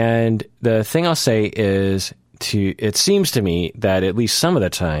 And the thing I'll say is, it seems to me that at least some of the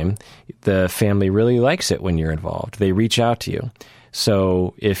time, the family really likes it when you're involved. They reach out to you.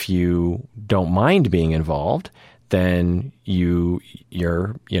 So if you don't mind being involved, then you're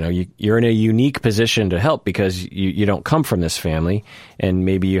in a unique position to help, because you don't come from this family, and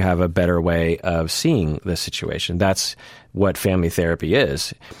maybe you have a better way of seeing the situation. That's what family therapy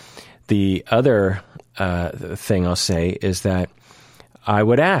is. The other thing I'll say is that I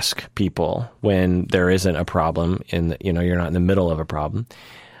would ask people when there isn't a problem, you're not in the middle of a problem.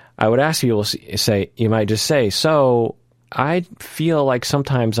 I would ask people, you might just say, so I feel like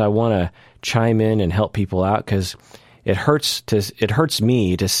sometimes I want to chime in and help people out, because it hurts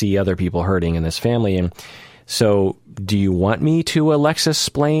me to see other people hurting in this family. And so do you want me to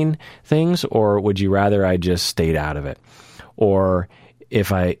Alexis-splain things, or would you rather I just stayed out of it? Or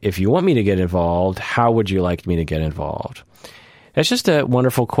if you want me to get involved, how would you like me to get involved? That's just a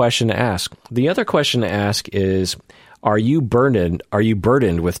wonderful question to ask. The other question to ask is, are you burdened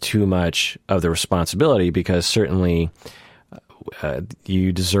with too much of the responsibility? Because certainly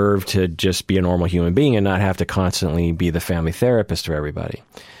you deserve to just be a normal human being and not have to constantly be the family therapist for everybody.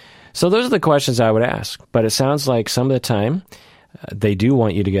 So those are the questions I would ask. But it sounds like some of the time they do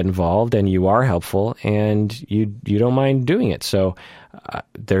want you to get involved, and you are helpful, and you don't mind doing it. So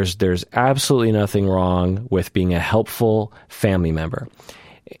there's absolutely nothing wrong with being a helpful family member.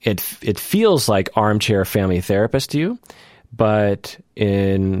 It feels like armchair family therapist to you, but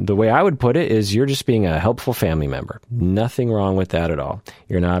in the way I would put it is, you're just being a helpful family member. Nothing wrong with that at all.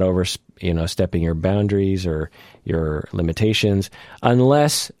 You're not stepping your boundaries or your limitations,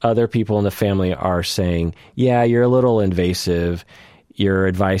 unless other people in the family are saying, yeah, you're a little invasive, your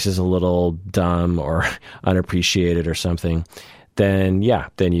advice is a little dumb or unappreciated or something. Then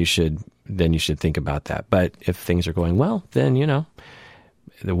you should think about that. But if things are going well, then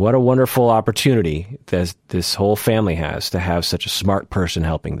what a wonderful opportunity this whole family has to have such a smart person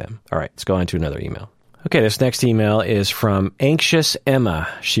helping them. All right, let's go on to another email. Okay, this next email is from Anxious Emma.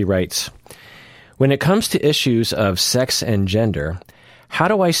 She writes, when it comes to issues of sex and gender, how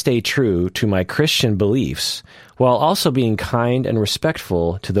do I stay true to my Christian beliefs while also being kind and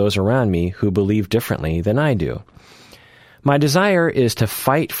respectful to those around me who believe differently than I do? My desire is to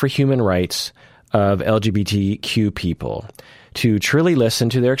fight for human rights of LGBTQ people, to truly listen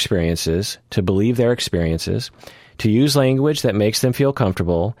to their experiences, to believe their experiences, to use language that makes them feel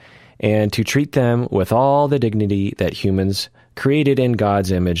comfortable, and to treat them with all the dignity that humans created in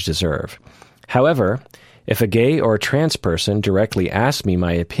God's image deserve. However, if a gay or trans person directly asked me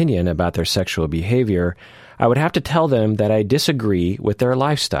my opinion about their sexual behavior, I would have to tell them that I disagree with their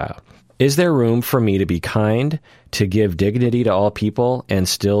lifestyle. Is there room for me to be kind, to give dignity to all people, and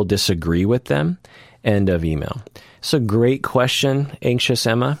still disagree with them? End of email. It's a great question, Anxious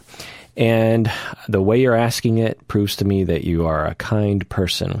Emma. And the way you're asking it proves to me that you are a kind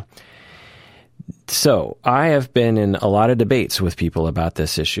person. So I have been in a lot of debates with people about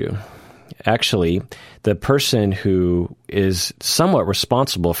this issue. Actually, the person who is somewhat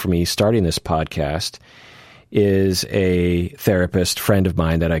responsible for me starting this podcast is a therapist friend of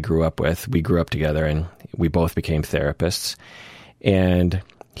mine that I grew up with. We grew up together and we both became therapists. And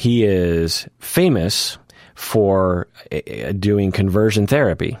he is famous for doing conversion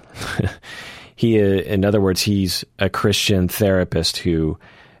therapy. In other words, he's a Christian therapist who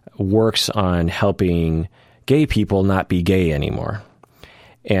works on helping gay people not be gay anymore.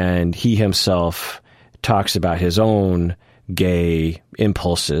 And he himself talks about his own gay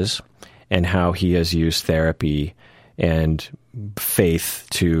impulses and how he has used therapy and faith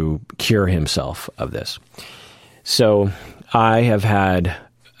to cure himself of this. So I have had,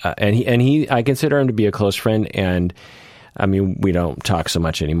 I consider him to be a close friend, and I mean, we don't talk so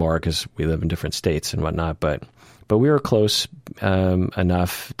much anymore because we live in different states and whatnot, but we were close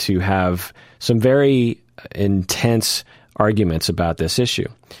enough to have some very intense arguments about this issue.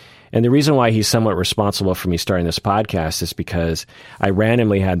 And the reason why he's somewhat responsible for me starting this podcast is because I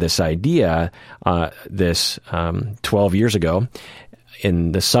randomly had this idea 12 years ago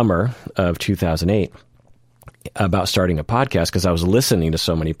in the summer of 2008 about starting a podcast because I was listening to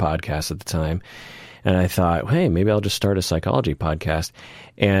so many podcasts at the time. And I thought, hey, maybe I'll just start a psychology podcast.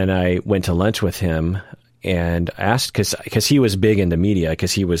 And I went to lunch with him and asked, because he was big into media,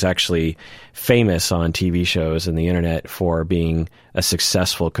 because he was actually famous on TV shows and the internet for being a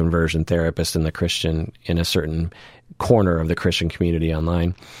successful conversion therapist in a certain corner of the Christian community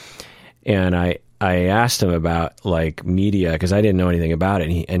online. And I asked him about like media because I didn't know anything about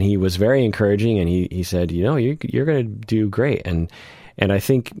it. And he was very encouraging, and he said, you're going to do great. And I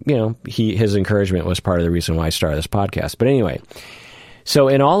think, his encouragement was part of the reason why I started this podcast. But anyway, so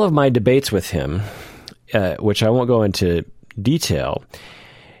in all of my debates with him, which I won't go into detail,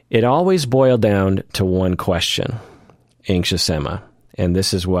 it always boiled down to one question, Anxious Emma. And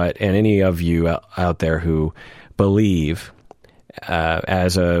this is and any of you out there who believe,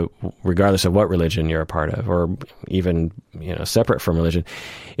 regardless of what religion you're a part of, or even, separate from religion,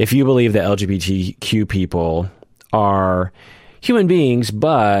 if you believe that LGBTQ people are human beings,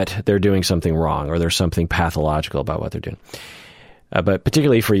 but they're doing something wrong, or there's something pathological about what they're doing. But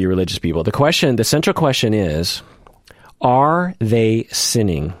particularly for you religious people, the central question is, are they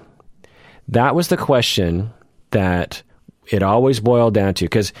sinning? That was the question that it always boiled down to.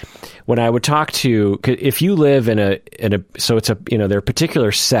 Because when I would talk to, if you live there are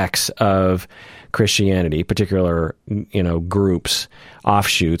particular sects of Christianity, particular, groups,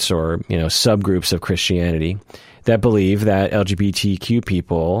 offshoots, or, subgroups of Christianity that believe that LGBTQ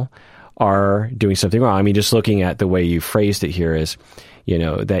people are doing something wrong. I mean, just looking at the way you phrased it here is,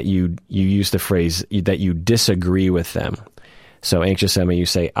 that you use the phrase that you disagree with them. So, Anxious Emma, you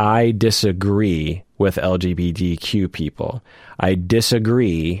say, I disagree with LGBTQ people. I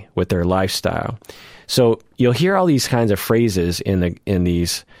disagree with their lifestyle. So you'll hear all these kinds of phrases in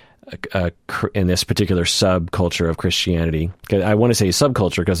this particular subculture of Christianity. I want to say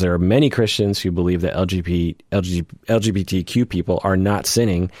subculture because there are many Christians who believe that LGBTQ people are not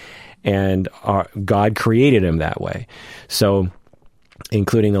sinning, and God created them that way. So,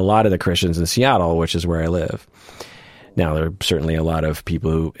 including a lot of the Christians in Seattle, which is where I live. Now, there are certainly a lot of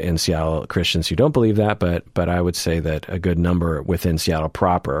people in Seattle, Christians, who don't believe that, but I would say that a good number within Seattle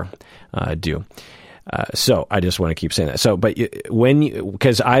proper do. So I just want to keep saying that. So, but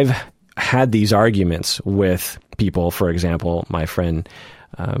because I've had these arguments with people, for example, my friend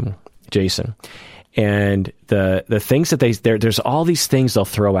Jason. And the things that there's all these things they'll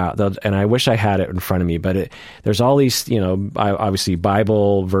throw out, and I wish I had it in front of me, but there's all these, obviously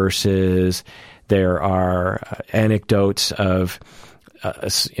Bible verses. There are anecdotes of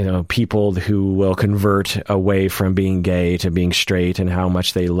people who will convert away from being gay to being straight and how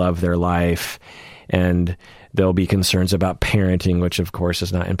much they love their life. And there'll be concerns about parenting, which of course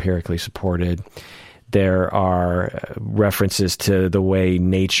is not empirically supported. There are references to the way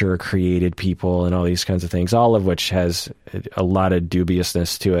nature created people and all these kinds of things, all of which has a lot of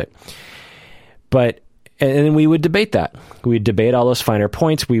dubiousness to it. And then we would debate that. We'd debate all those finer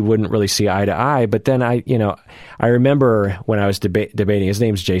points. We wouldn't really see eye to eye. But then I remember when I was debating, his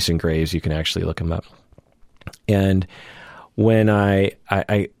name's Jason Graves. You can actually look him up. And when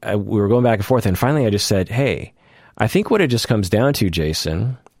we were going back and forth, and finally I just said, hey, I think what it just comes down to,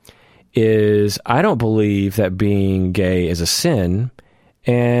 Jason, is I don't believe that being gay is a sin,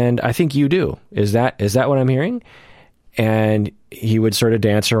 and I think you do. Is that what I'm hearing? And he would sort of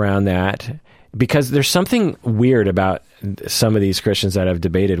dance around that, because there's something weird about some of these Christians that I've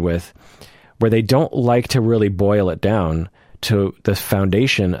debated with, where they don't like to really boil it down to the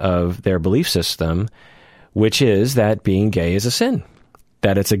foundation of their belief system, which is that being gay is a sin,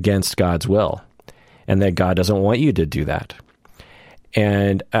 that it's against God's will, and that God doesn't want you to do that.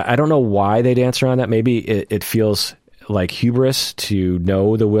 And I don't know why they dance around that. Maybe it feels like hubris to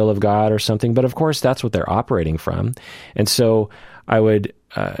know the will of God or something, but of course that's what they're operating from. And so I would,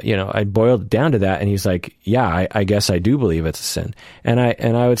 I boiled it down to that, and he's like, yeah, I guess I do believe it's a sin. And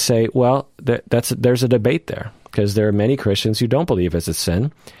I would say, well, there's a debate there, because there are many Christians who don't believe it's a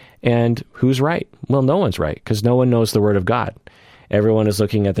sin. And who's right? Well, no one's right, because no one knows the Word of God. Everyone is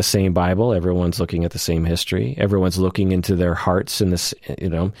looking at the same Bible. Everyone's looking at the same history. Everyone's looking into their hearts in this,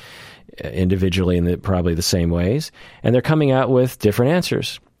 individually in probably the same ways. And they're coming out with different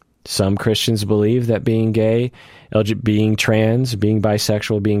answers. Some Christians believe that being gay, being trans, being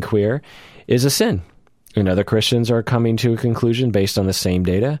bisexual, being queer is a sin. And other Christians are coming to a conclusion based on the same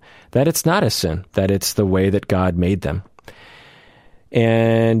data that it's not a sin, that it's the way that God made them.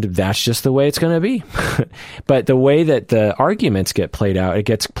 And that's just the way it's going to be. But the way that the arguments get played out, it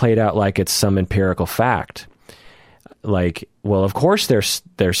gets played out like it's some empirical fact. Like, well, of course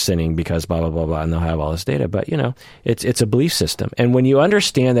they're sinning because blah, blah, blah, blah, and they'll have all this data. But, it's a belief system. And when you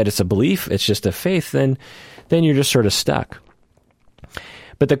understand that it's a belief, it's just a faith, then you're just sort of stuck.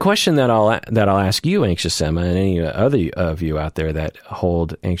 But the question that I'll ask you, Anxious Emma, and any other of you out there that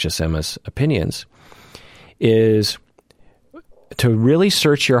hold Anxious Emma's opinions, is to really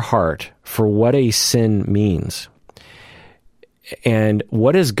search your heart for what a sin means. And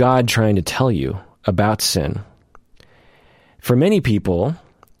what is God trying to tell you about sin? For many people,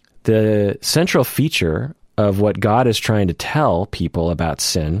 the central feature of what God is trying to tell people about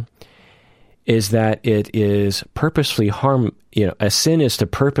sin is that it is purposely a sin is to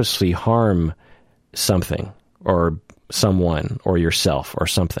purposely harm something or someone or yourself or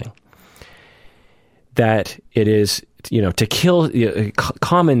something. That it is, to kill.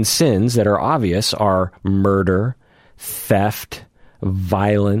 Common sins that are obvious are murder, theft,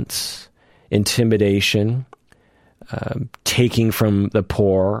 violence, intimidation, taking from the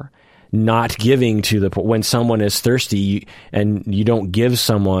poor, not giving to the poor. When someone is thirsty and you don't give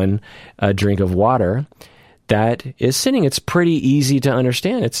someone a drink of water, that is sinning. It's pretty easy to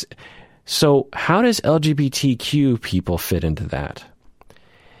understand. So how does LGBTQ people fit into that?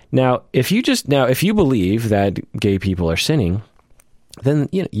 Now, if you believe that gay people are sinning, then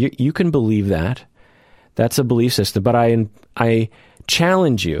you can believe that. That's a belief system. But I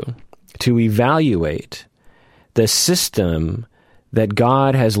challenge you to evaluate the system that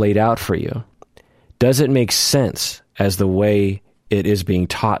God has laid out for you. Does it make sense as the way it is being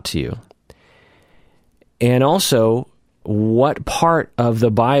taught to you? And also, what part of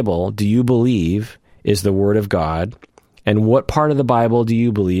the Bible do you believe is the Word of God? And what part of the Bible do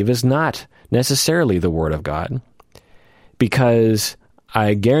you believe is not necessarily the Word of God? Because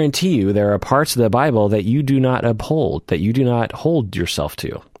I guarantee you there are parts of the Bible that you do not uphold, that you do not hold yourself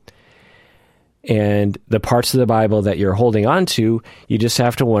to. And the parts of the Bible that you're holding on to, you just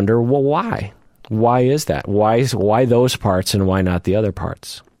have to wonder, well, why? Why is that? Why those parts and why not the other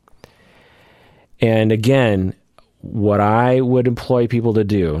parts? And again, what I would employ people to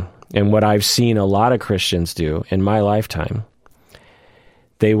do, and what I've seen a lot of Christians do in my lifetime,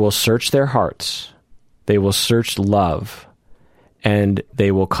 they will search their hearts, they will search love, and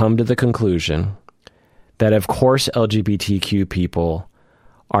they will come to the conclusion that, of course, LGBTQ people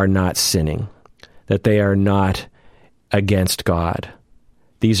are not sinning, that they are not against God.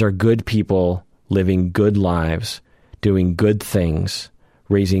 These are good people living good lives, doing good things,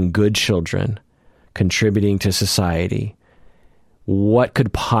 raising good children, contributing to society. What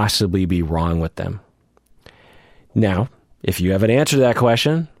could possibly be wrong with them? Now, if you have an answer to that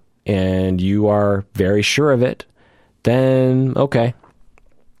question and you are very sure of it, then okay,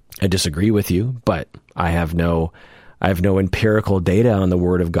 I disagree with you, but I have no empirical data on the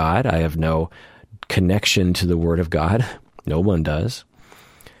Word of God. I have no connection to the Word of God. No one does.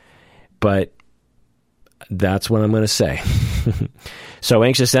 But that's what I'm going to say. So,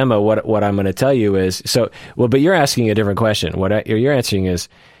 Anxious Emma, what I'm going to tell you is, but you're asking a different question. What you're answering is,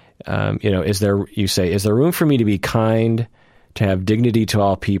 is there room for me to be kind, to have dignity to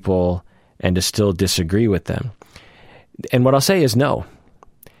all people, and to still disagree with them? And what I'll say is no.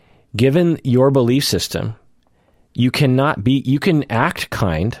 Given your belief system, you can act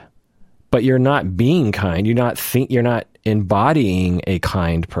kind, but you're not being kind. You're not embodying a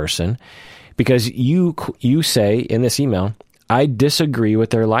kind person, because you say in this email, I disagree with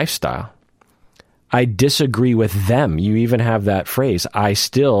their lifestyle. I disagree with them. You even have that phrase, I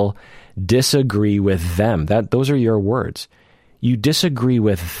still disagree with them. Those are your words. You disagree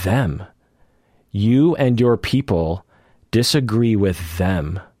with them. You and your people disagree with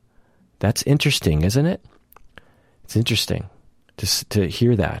them. That's interesting, isn't it? It's interesting to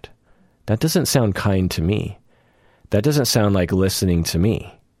hear that. That doesn't sound kind to me. That doesn't sound like listening to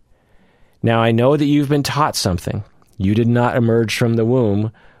me. Now, I know that you've been taught something. You did not emerge from the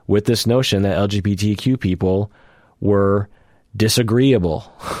womb with this notion that LGBTQ people were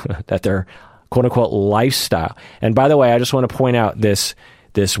disagreeable, that their quote-unquote lifestyle. And by the way, I just want to point out this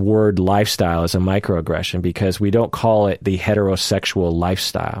word lifestyle is a microaggression, because we don't call it the heterosexual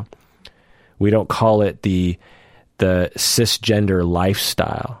lifestyle. We don't call it the cisgender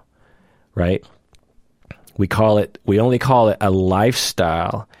lifestyle, right? We only call it a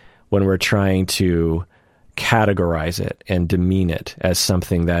lifestyle when we're trying to categorize it and demean it as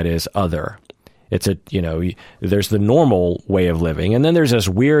something that is other. It's there's the normal way of living, and then there's this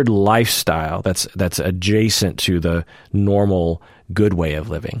weird lifestyle that's adjacent to the normal good way of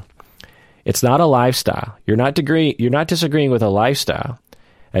living. It's not a lifestyle. You're not disagreeing with a lifestyle.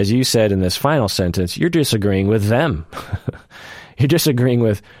 As you said in this final sentence, you're disagreeing with them. You're disagreeing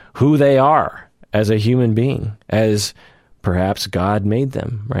with who they are as a human being, as perhaps God made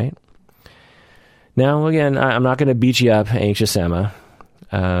them, right? Now, again, I'm not going to beat you up, Anxious Emma.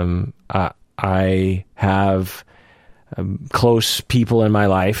 I have close people in my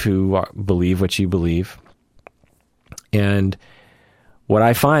life who believe what you believe. And what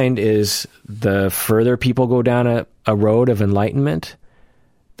I find is the further people go down a road of enlightenment,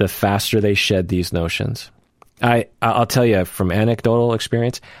 the faster they shed these notions. I'll tell you from anecdotal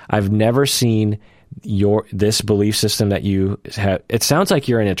experience, I've never seen this belief system that you have. It sounds like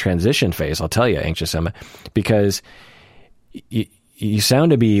you're in a transition phase, I'll tell you, Anxious Emma, because you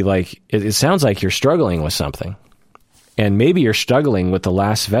sound to be like, it sounds like you're struggling with something. And maybe you're struggling with the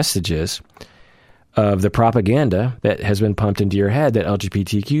last vestiges of the propaganda that has been pumped into your head that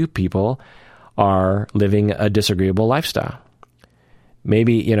LGBTQ people are living a disagreeable lifestyle.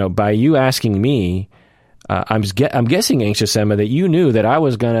 Maybe, by you asking me, I'm guessing, Anxious Emma, that you knew that I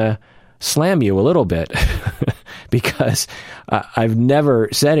was going to slam you a little bit because I've never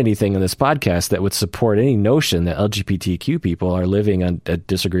said anything in this podcast that would support any notion that LGBTQ people are living a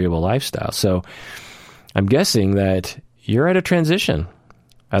disagreeable lifestyle. So I'm guessing that you're at a transition.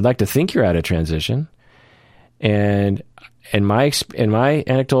 I'd like to think you're at a transition. And in my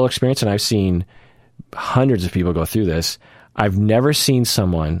anecdotal experience, and I've seen hundreds of people go through this, I've never seen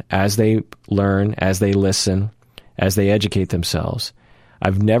someone, as they learn, as they listen, as they educate themselves,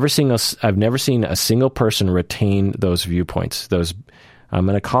 I've never seen a single person retain those viewpoints. Those, I'm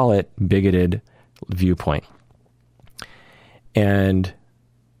going to call it bigoted viewpoint. And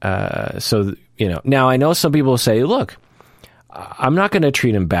now I know some people say, look, I'm not going to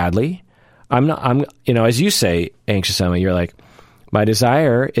treat him badly. As you say, Anxious Emma, you're like, my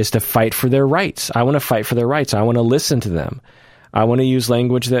desire is to fight for their rights. I want to fight for their rights. I want to listen to them. I want to use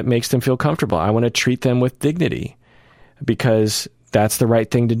language that makes them feel comfortable. I want to treat them with dignity because that's the right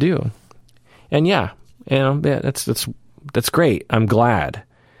thing to do. And that's great. I'm glad.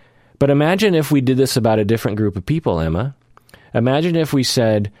 But imagine if we did this about a different group of people, Emma. Imagine if we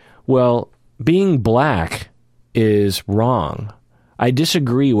said, well, being black is wrong. I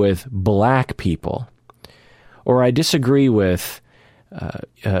disagree with black people. Or I disagree with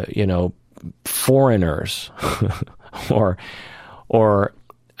foreigners, or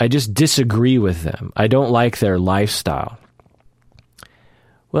I just disagree with them. I don't like their lifestyle.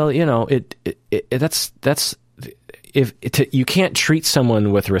 Well, you can't treat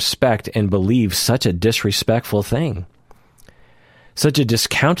someone with respect and believe such a disrespectful thing, such a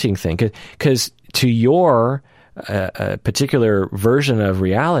discounting thing, because to your particular version of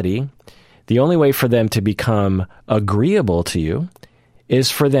reality, the only way for them to become agreeable to you is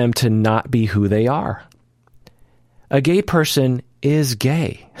for them to not be who they are. A gay person is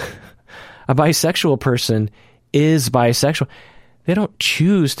gay. A bisexual person is bisexual. They don't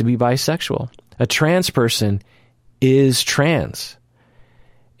choose to be bisexual. A trans person is trans.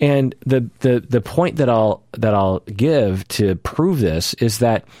 And the point that I'll give to prove this is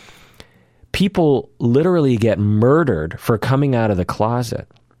that people literally get murdered for coming out of the closet.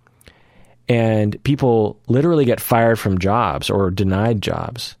 And people literally get fired from jobs or denied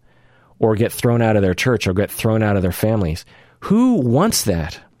jobs or get thrown out of their church or get thrown out of their families. Who wants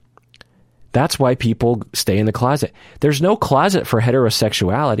that? That's why people stay in the closet. There's no closet for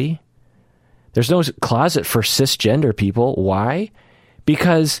heterosexuality. There's no closet for cisgender people. Why?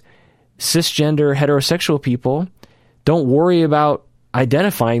 Because cisgender heterosexual people don't worry about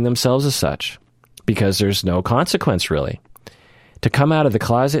identifying themselves as such because there's no consequence really. To come out of the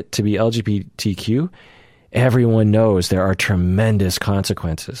closet, to be LGBTQ, everyone knows there are tremendous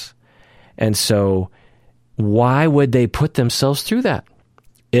consequences. And so why would they put themselves through that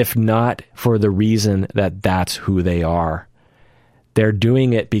if not for the reason that that's who they are? They're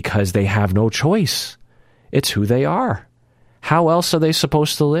doing it because they have no choice. It's who they are. How else are they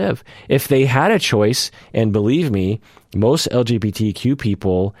supposed to live? If they had a choice, and believe me, most LGBTQ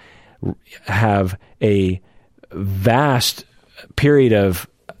people have a vast period of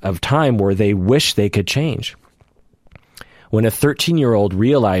time where they wish they could change. When a 13-year-old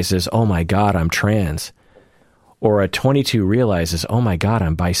realizes, oh my God, I'm trans, or a 22 realizes, oh my God,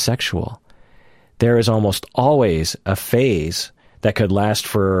 I'm bisexual, there is almost always a phase that could last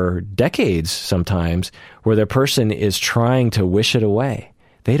for decades sometimes where the person is trying to wish it away.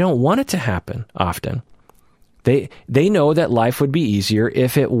 They don't want it to happen often. They know that life would be easier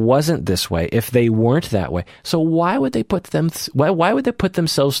if it wasn't this way, if they weren't that way. So why would they put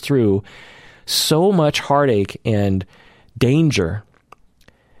themselves through so much heartache and danger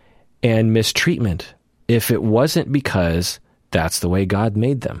and mistreatment if it wasn't because that's the way God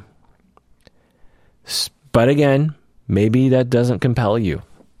made them? But again, maybe that doesn't compel you,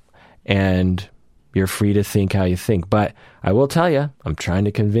 and you're free to think how you think. But I will tell you, I'm trying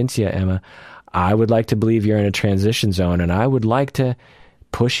to convince you, Emma, I would like to believe you're in a transition zone, and I would like to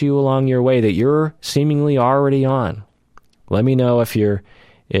push you along your way that you're seemingly already on. Let me know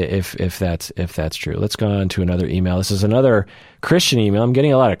if that's true. Let's go on to another email. This is another Christian email. I'm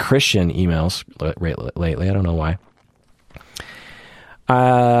getting a lot of Christian emails lately. I don't know why.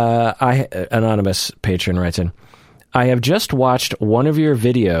 Anonymous patron writes in, I have just watched one of your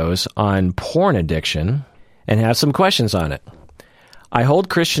videos on porn addiction and have some questions on it. I hold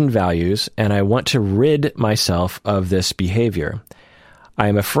Christian values and I want to rid myself of this behavior. I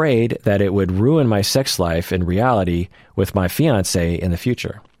am afraid that it would ruin my sex life in reality with my fiancé in the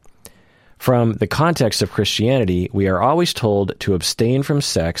future. From the context of Christianity, we are always told to abstain from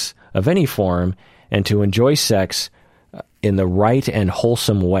sex of any form and to enjoy sex in the right and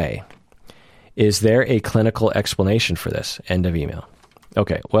wholesome way. Is there a clinical explanation for this? End of email.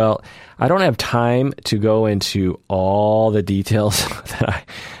 Okay, well, I don't have time to go into all the details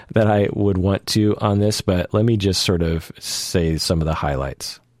that I would want to on this, but let me just sort of say some of the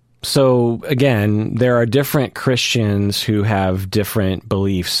highlights. So again, there are different Christians who have different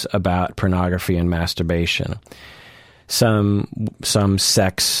beliefs about pornography and masturbation. Some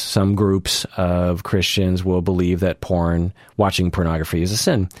sects, some groups of Christians will believe that watching pornography is a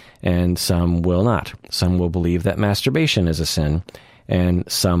sin, and some will not. Some will believe that masturbation is a sin, and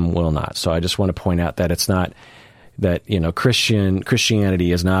some will not. So I just want to point out that it's not that,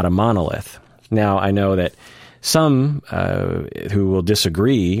 Christianity is not a monolith. Now, I know that some who will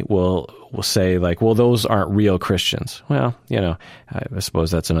disagree will say, like, well, those aren't real Christians. Well, I suppose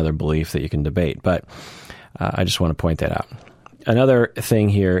that's another belief that you can debate, but I just want to point that out. Another thing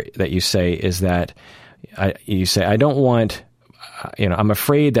here that you say is that I don't want, I'm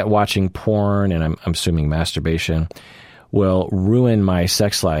afraid that watching porn, and I'm assuming masturbation, will ruin my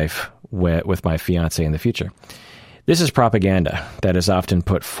sex life with my fiancé in the future. This is propaganda that is often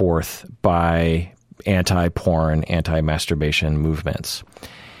put forth by anti-porn, anti-masturbation movements.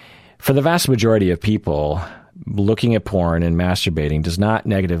 For the vast majority of people, looking at porn and masturbating does not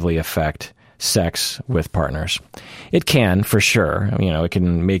negatively affect sex with partners. It can, for sure. It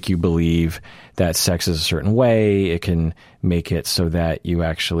can make you believe that sex is a certain way. It can make it so that you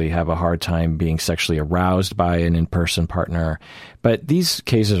actually have a hard time being sexually aroused by an in-person partner. But these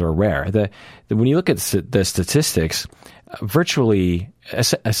cases are rare. When you look at the statistics,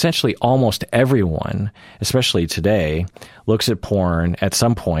 essentially almost everyone, especially today, looks at porn at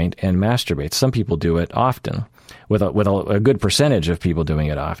some point and masturbates. Some people do it often. with a good percentage of people doing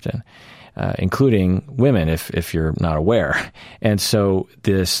it often, including women, if you're not aware. And so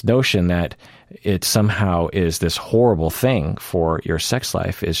this notion that it somehow is this horrible thing for your sex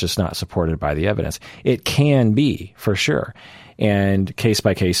life is just not supported by the evidence. It can be, for sure. And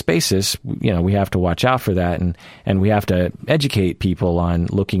case-by-case basis, we have to watch out for that, and we have to educate people on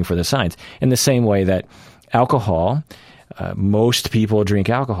looking for the signs. In the same way that alcohol, most people drink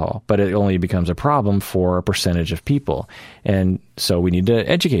alcohol, but it only becomes a problem for a percentage of people. And so we need to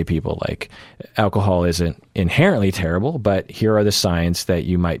educate people, like alcohol isn't inherently terrible, but here are the signs that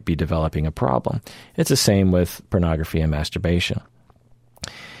you might be developing a problem. It's the same with pornography and masturbation.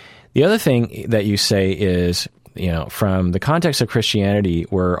 The other thing that you say is, from the context of Christianity,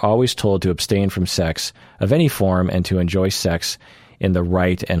 we're always told to abstain from sex of any form and to enjoy sex in the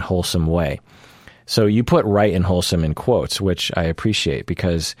right and wholesome way. So you put right and wholesome in quotes, which I appreciate,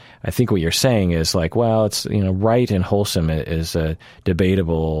 because I think what you're saying is like, well, it's, right and wholesome is a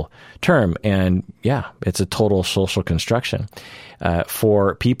debatable term. And yeah, it's a total social construction.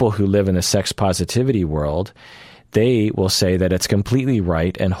 For people who live in the sex positivity world, they will say that it's completely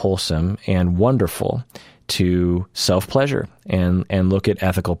right and wholesome and wonderful to self-pleasure and look at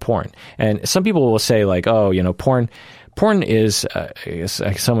ethical porn. And some people will say like, oh, porn is,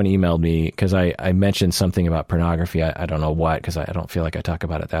 someone emailed me because I mentioned something about pornography. I don't know what, because I don't feel like I talk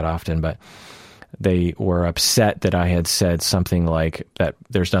about it that often, but they were upset that I had said something like that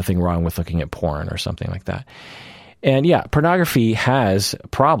there's nothing wrong with looking at porn or something like that. And yeah, pornography has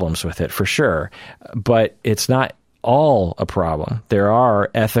problems with it for sure, but it's not all a problem. There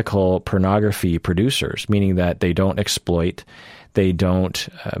are ethical pornography producers, meaning that they don't exploit, they don't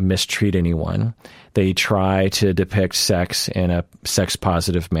mistreat anyone. They try to depict sex in a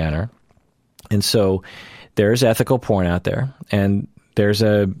sex-positive manner. And so there's ethical porn out there, and there's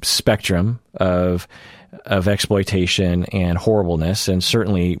a spectrum of exploitation and horribleness, and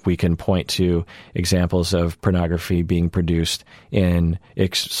certainly we can point to examples of pornography being produced in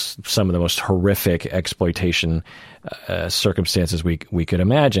some of the most horrific exploitation circumstances we could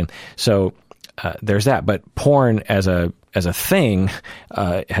imagine. So there's that. But porn as a thing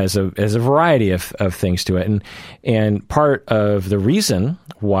has a variety of things to it, and part of the reason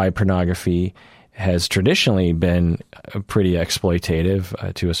why pornography has traditionally been pretty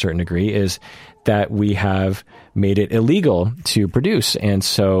exploitative to a certain degree is that we have made it illegal to produce, and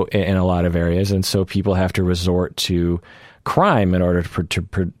so in a lot of areas, and so people have to resort to crime in order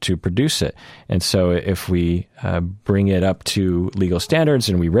to produce it. And so if we bring it up to legal standards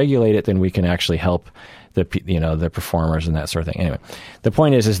and we regulate it, then we can actually help the performers and that sort of thing. Anyway, the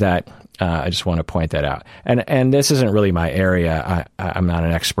point is that I just want to point that out. And this isn't really my area. I'm not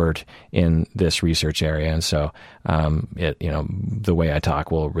an expert in this research area, and so the way I talk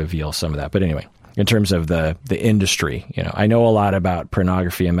will reveal some of that. But anyway, in terms of the industry, I know a lot about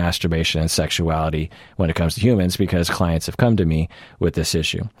pornography and masturbation and sexuality when it comes to humans because clients have come to me with this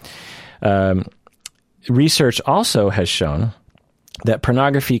issue. Research also has shown that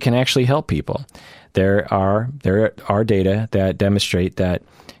pornography can actually help people. There are data that demonstrate that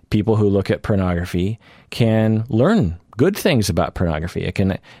people who look at pornography can learn good things about pornography. It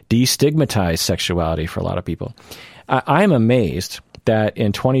can destigmatize sexuality for a lot of people. I'm amazed that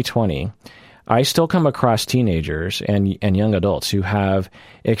in 2020, I still come across teenagers and young adults who have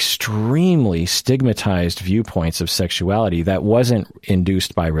extremely stigmatized viewpoints of sexuality that wasn't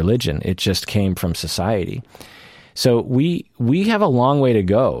induced by religion. It just came from society. So we have a long way to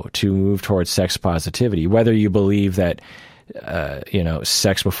go to move towards sex positivity, whether you believe that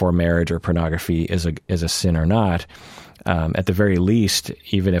sex before marriage or pornography is a sin or not. At the very least,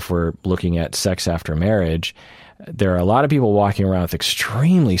 even if we're looking at sex after marriage, there are a lot of people walking around with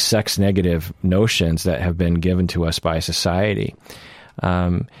extremely sex-negative notions that have been given to us by society,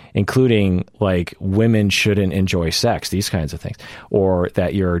 including like women shouldn't enjoy sex, these kinds of things, or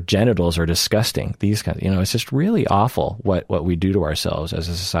that your genitals are disgusting, these kinds. It's just really awful what we do to ourselves as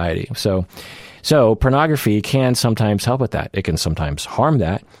a society. So pornography can sometimes help with that. It can sometimes harm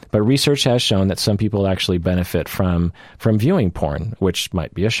that, but research has shown that some people actually benefit from viewing porn, which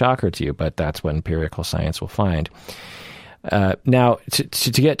might be a shocker to you, but that's what empirical science will find. Now,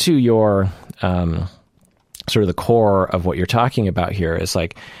 to get to your sort of the core of what you're talking about here is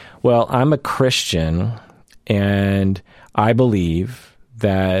like, well, I'm a Christian and I believe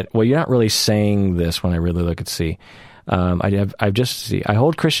that, well, you're not really saying this when I really look at C. I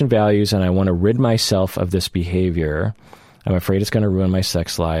hold Christian values and I want to rid myself of this behavior. I'm afraid it's going to ruin my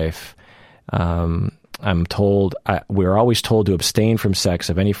sex life. We're always told to abstain from sex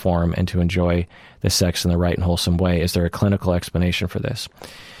of any form and to enjoy the sex in the right and wholesome way. Is there a clinical explanation for this?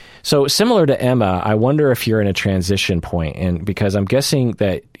 So similar to Emma, I wonder if you're in a transition point, and because I'm guessing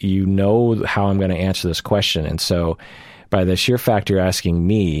that you know how I'm going to answer this question. And so by the sheer fact you're asking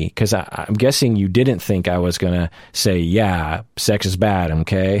me, because I'm guessing you didn't think I was going to say, yeah, sex is bad,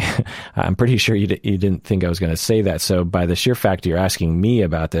 okay? I'm pretty sure you didn't think I was going to say that. So by the sheer fact you're asking me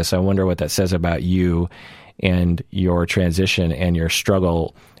about this, I wonder what that says about you and your transition and your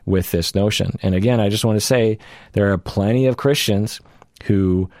struggle with this notion. And again, I just want to say there are plenty of Christians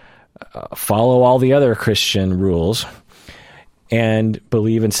who follow all the other Christian rules and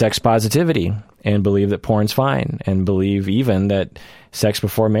believe in sex positivity and believe that porn's fine and believe even that sex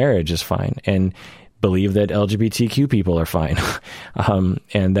before marriage is fine and believe that LGBTQ people are fine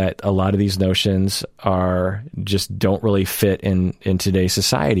and that a lot of these notions are just don't really fit in today's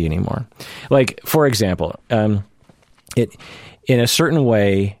society anymore. Like, for example, in a certain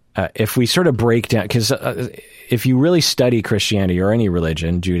way, if we sort of break down, because if you really study Christianity or any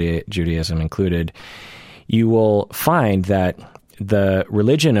religion, Judaism included, you will find that the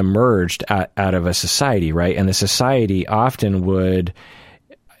religion emerged out of a society, right? And the society often would,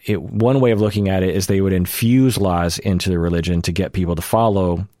 one way of looking at it is they would infuse laws into the religion to get people to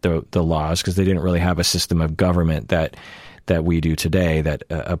follow the laws, because they didn't really have a system of government that we do today that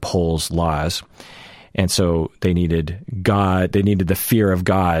upholds laws. And so they needed God, they needed the fear of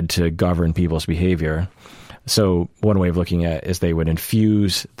God to govern people's behavior. So one way of looking at it is they would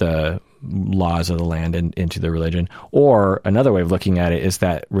infuse the laws of the land into the religion. Or another way of looking at it is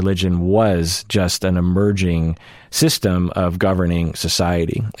that religion was just an emerging system of governing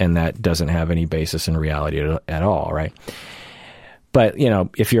society, and that doesn't have any basis in reality at all, right? But,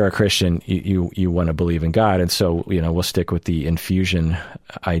 if you're a Christian, you want to believe in God, and so, we'll stick with the infusion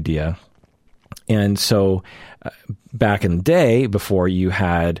idea. And so back in the day, before you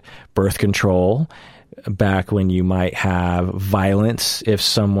had birth control, back when you might have violence if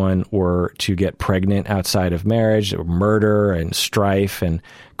someone were to get pregnant outside of marriage, murder and strife and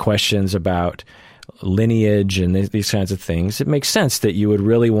questions about lineage and these kinds of things, it makes sense that you would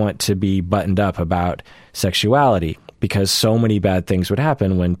really want to be buttoned up about sexuality, because so many bad things would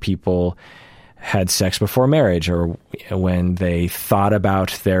happen when people had sex before marriage, or when they thought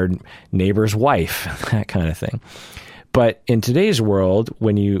about their neighbor's wife, that kind of thing. But in today's world,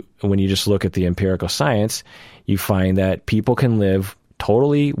 when you just look at the empirical science, you find that people can live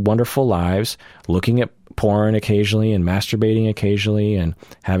totally wonderful lives, looking at porn occasionally and masturbating occasionally and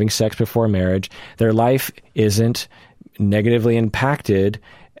having sex before marriage. Their life isn't negatively impacted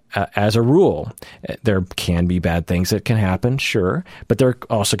as a rule. There can be bad things that can happen, sure, but there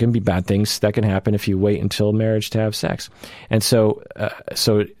also can be bad things that can happen if you wait until marriage to have sex. And so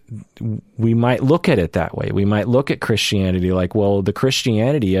we might look at it that way. We might look at Christianity like, well, the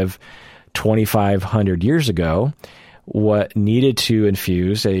Christianity of 2,500 years ago, what needed to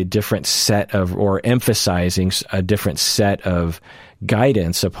infuse a different set of, or emphasizing a different set of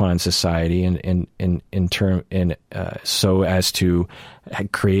guidance upon society so as to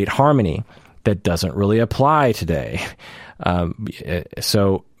create harmony that doesn't really apply today.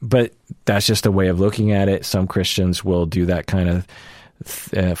 But that's just a way of looking at it. Some Christians will do that kind of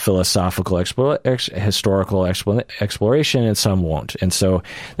philosophical historical exploration, and some won't, and so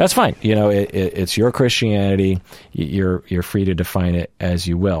that's fine. It's your Christianity. You're free to define it as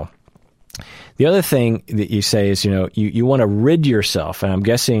you will. The other thing that you say is, you want to rid yourself, and I'm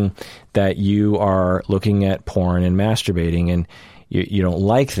guessing that you are looking at porn and masturbating, and you don't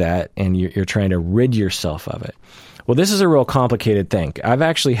like that, and you're trying to rid yourself of it. Well, this is a real complicated thing. I've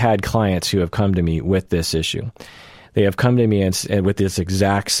actually had clients who have come to me with this issue. They have come to me and with this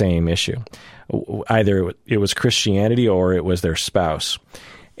exact same issue. Either it was Christianity or it was their spouse.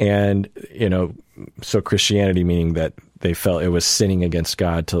 And, so Christianity meaning that they felt it was sinning against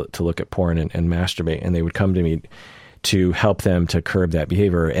God to look at porn and masturbate. And they would come to me to help them to curb that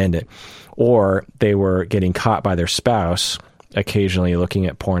behavior or end it. Or they were getting caught by their spouse occasionally looking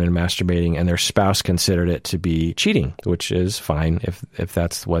at porn and masturbating, and their spouse considered it to be cheating, which is fine if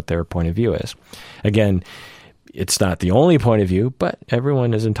that's what their point of view is. Again, it's not the only point of view, but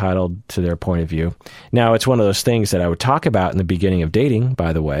everyone is entitled to their point of view. Now, it's one of those things that I would talk about in the beginning of dating,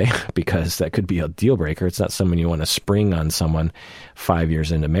 by the way, because that could be a deal breaker. It's not someone you want to spring on someone 5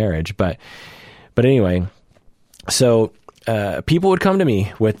 years into marriage. But anyway, so people would come to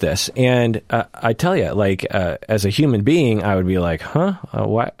me with this, and I tell you, as a human being, I would be like,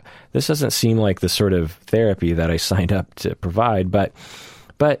 why? This doesn't seem like the sort of therapy that I signed up to provide, but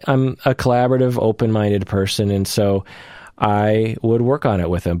I'm a collaborative, open-minded person, and so I would work on it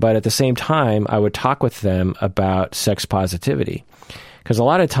with them. But at the same time, I would talk with them about sex positivity, because a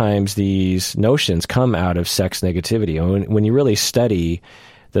lot of times these notions come out of sex negativity. When you really study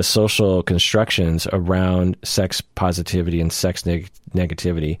the social constructions around sex positivity and sex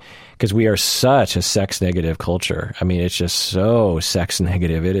negativity, because we are such a sex negative culture. I mean, it's just so sex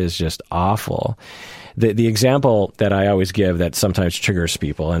negative. It is just awful. The example that I always give that sometimes triggers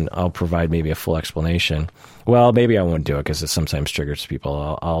people, and I'll provide maybe a full explanation. Well, maybe I won't do it because it sometimes triggers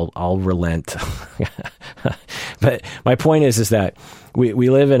people. I'll relent. But my point is that we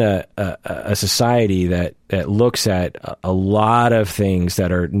live in a society that looks at a lot of things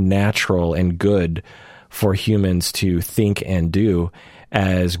that are natural and good for humans to think and do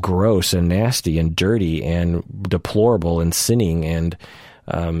as gross and nasty and dirty and deplorable and sinning and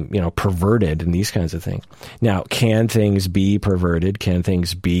perverted and these kinds of things. Now, can things be perverted? Can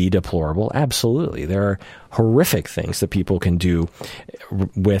things be deplorable? Absolutely. There are horrific things that people can do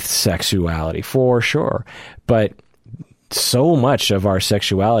with sexuality, for sure. But so much of our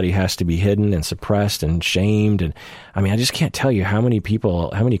sexuality has to be hidden and suppressed and shamed. And I mean, I just can't tell you how many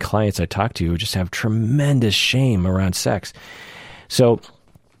clients I talk to who just have tremendous shame around sex. So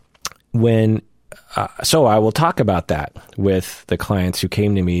So I will talk about that with the clients who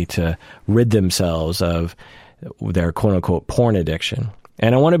came to me to rid themselves of their quote-unquote porn addiction.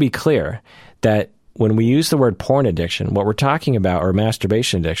 And I want to be clear that when we use the word porn addiction, what we're talking about, or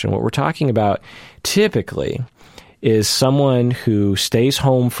masturbation addiction, what we're talking about typically is someone who stays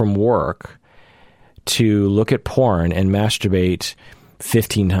home from work to look at porn and masturbate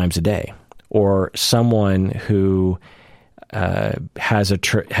 15 times a day, or someone who has a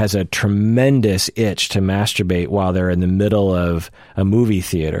tremendous itch to masturbate while they're in the middle of a movie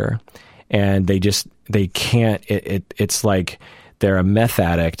theater, and they can't. It's like they're a meth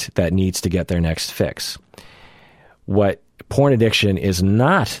addict that needs to get their next fix. What porn addiction is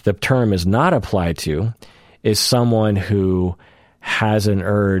not, the term is not applied to, is someone who has an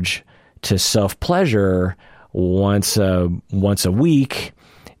urge to self-pleasure once a week,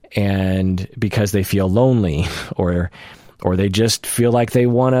 and because they feel lonely, or they just feel like they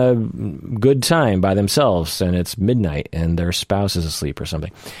want a good time by themselves and it's midnight and their spouse is asleep or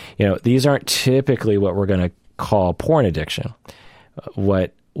something. These aren't typically what we're going to call porn addiction.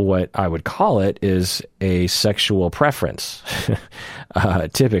 What I would call it is a sexual preference,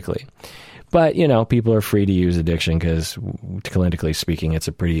 typically. But, people are free to use addiction because, clinically speaking, it's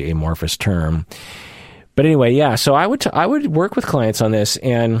a pretty amorphous term. But anyway, yeah, so I would work with clients on this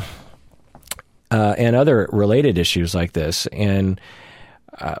and other related issues like this. And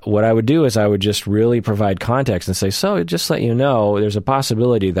what I would do is I would just really provide context and say, so just let you know, there's a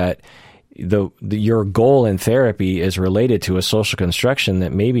possibility that your goal in therapy is related to a social construction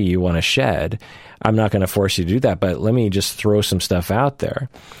that maybe you want to shed. I'm not going to force you to do that, but let me just throw some stuff out there.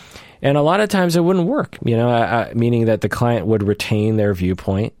 And a lot of times it wouldn't work, meaning that the client would retain their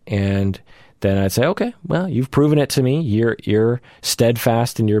viewpoint, and then I'd say, okay, well, you've proven it to me. You're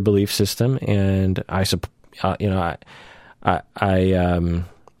steadfast in your belief system, and I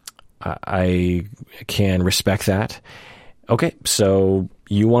can respect that. Okay, so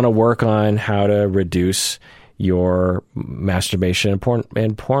you want to work on how to reduce your masturbation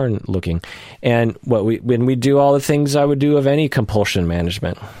and porn looking. And when we do all the things I would do of any compulsion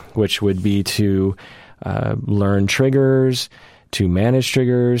management, which would be to learn triggers, to manage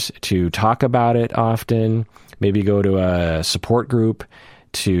triggers, to talk about it often, maybe go to a support group,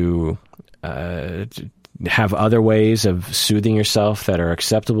 to have other ways of soothing yourself that are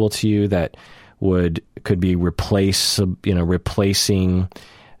acceptable to you that could be replacing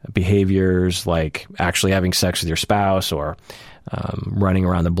behaviors like actually having sex with your spouse, or running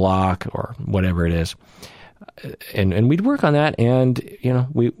around the block, or whatever it is. And we'd work on that, and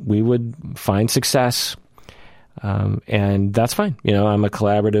we would find success. And that's fine. I'm a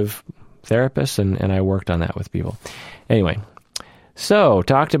collaborative therapist, and I worked on that with people. Anyway, so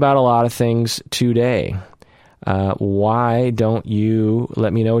talked about a lot of things today. Why don't you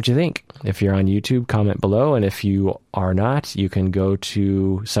let me know what you think? If you're on YouTube, comment below. And if you are not, you can go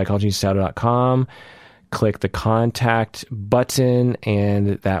to psychologyinsider.com, click the contact button,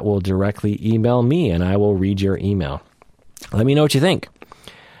 and that will directly email me, and I will read your email. Let me know what you think.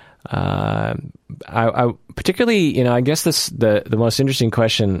 I particularly, I guess the most interesting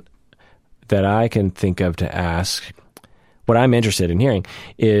question that I can think of to ask, what I'm interested in hearing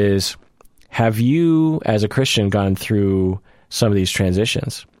is, have you, as a Christian, gone through some of these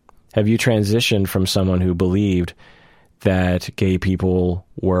transitions? Have you transitioned from someone who believed that gay people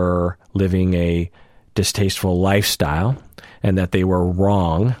were living a distasteful lifestyle and that they were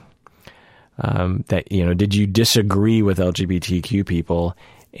wrong? Did you disagree with LGBTQ people,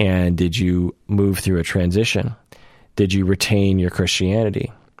 and did you move through a transition? Did you retain your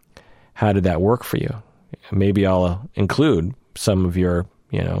Christianity? How did that work for you? Maybe I'll include some of your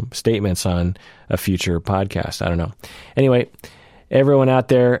statements on a future podcast. I don't know. Anyway, everyone out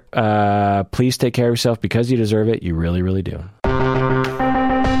there, please take care of yourself because you deserve it. You really, really do.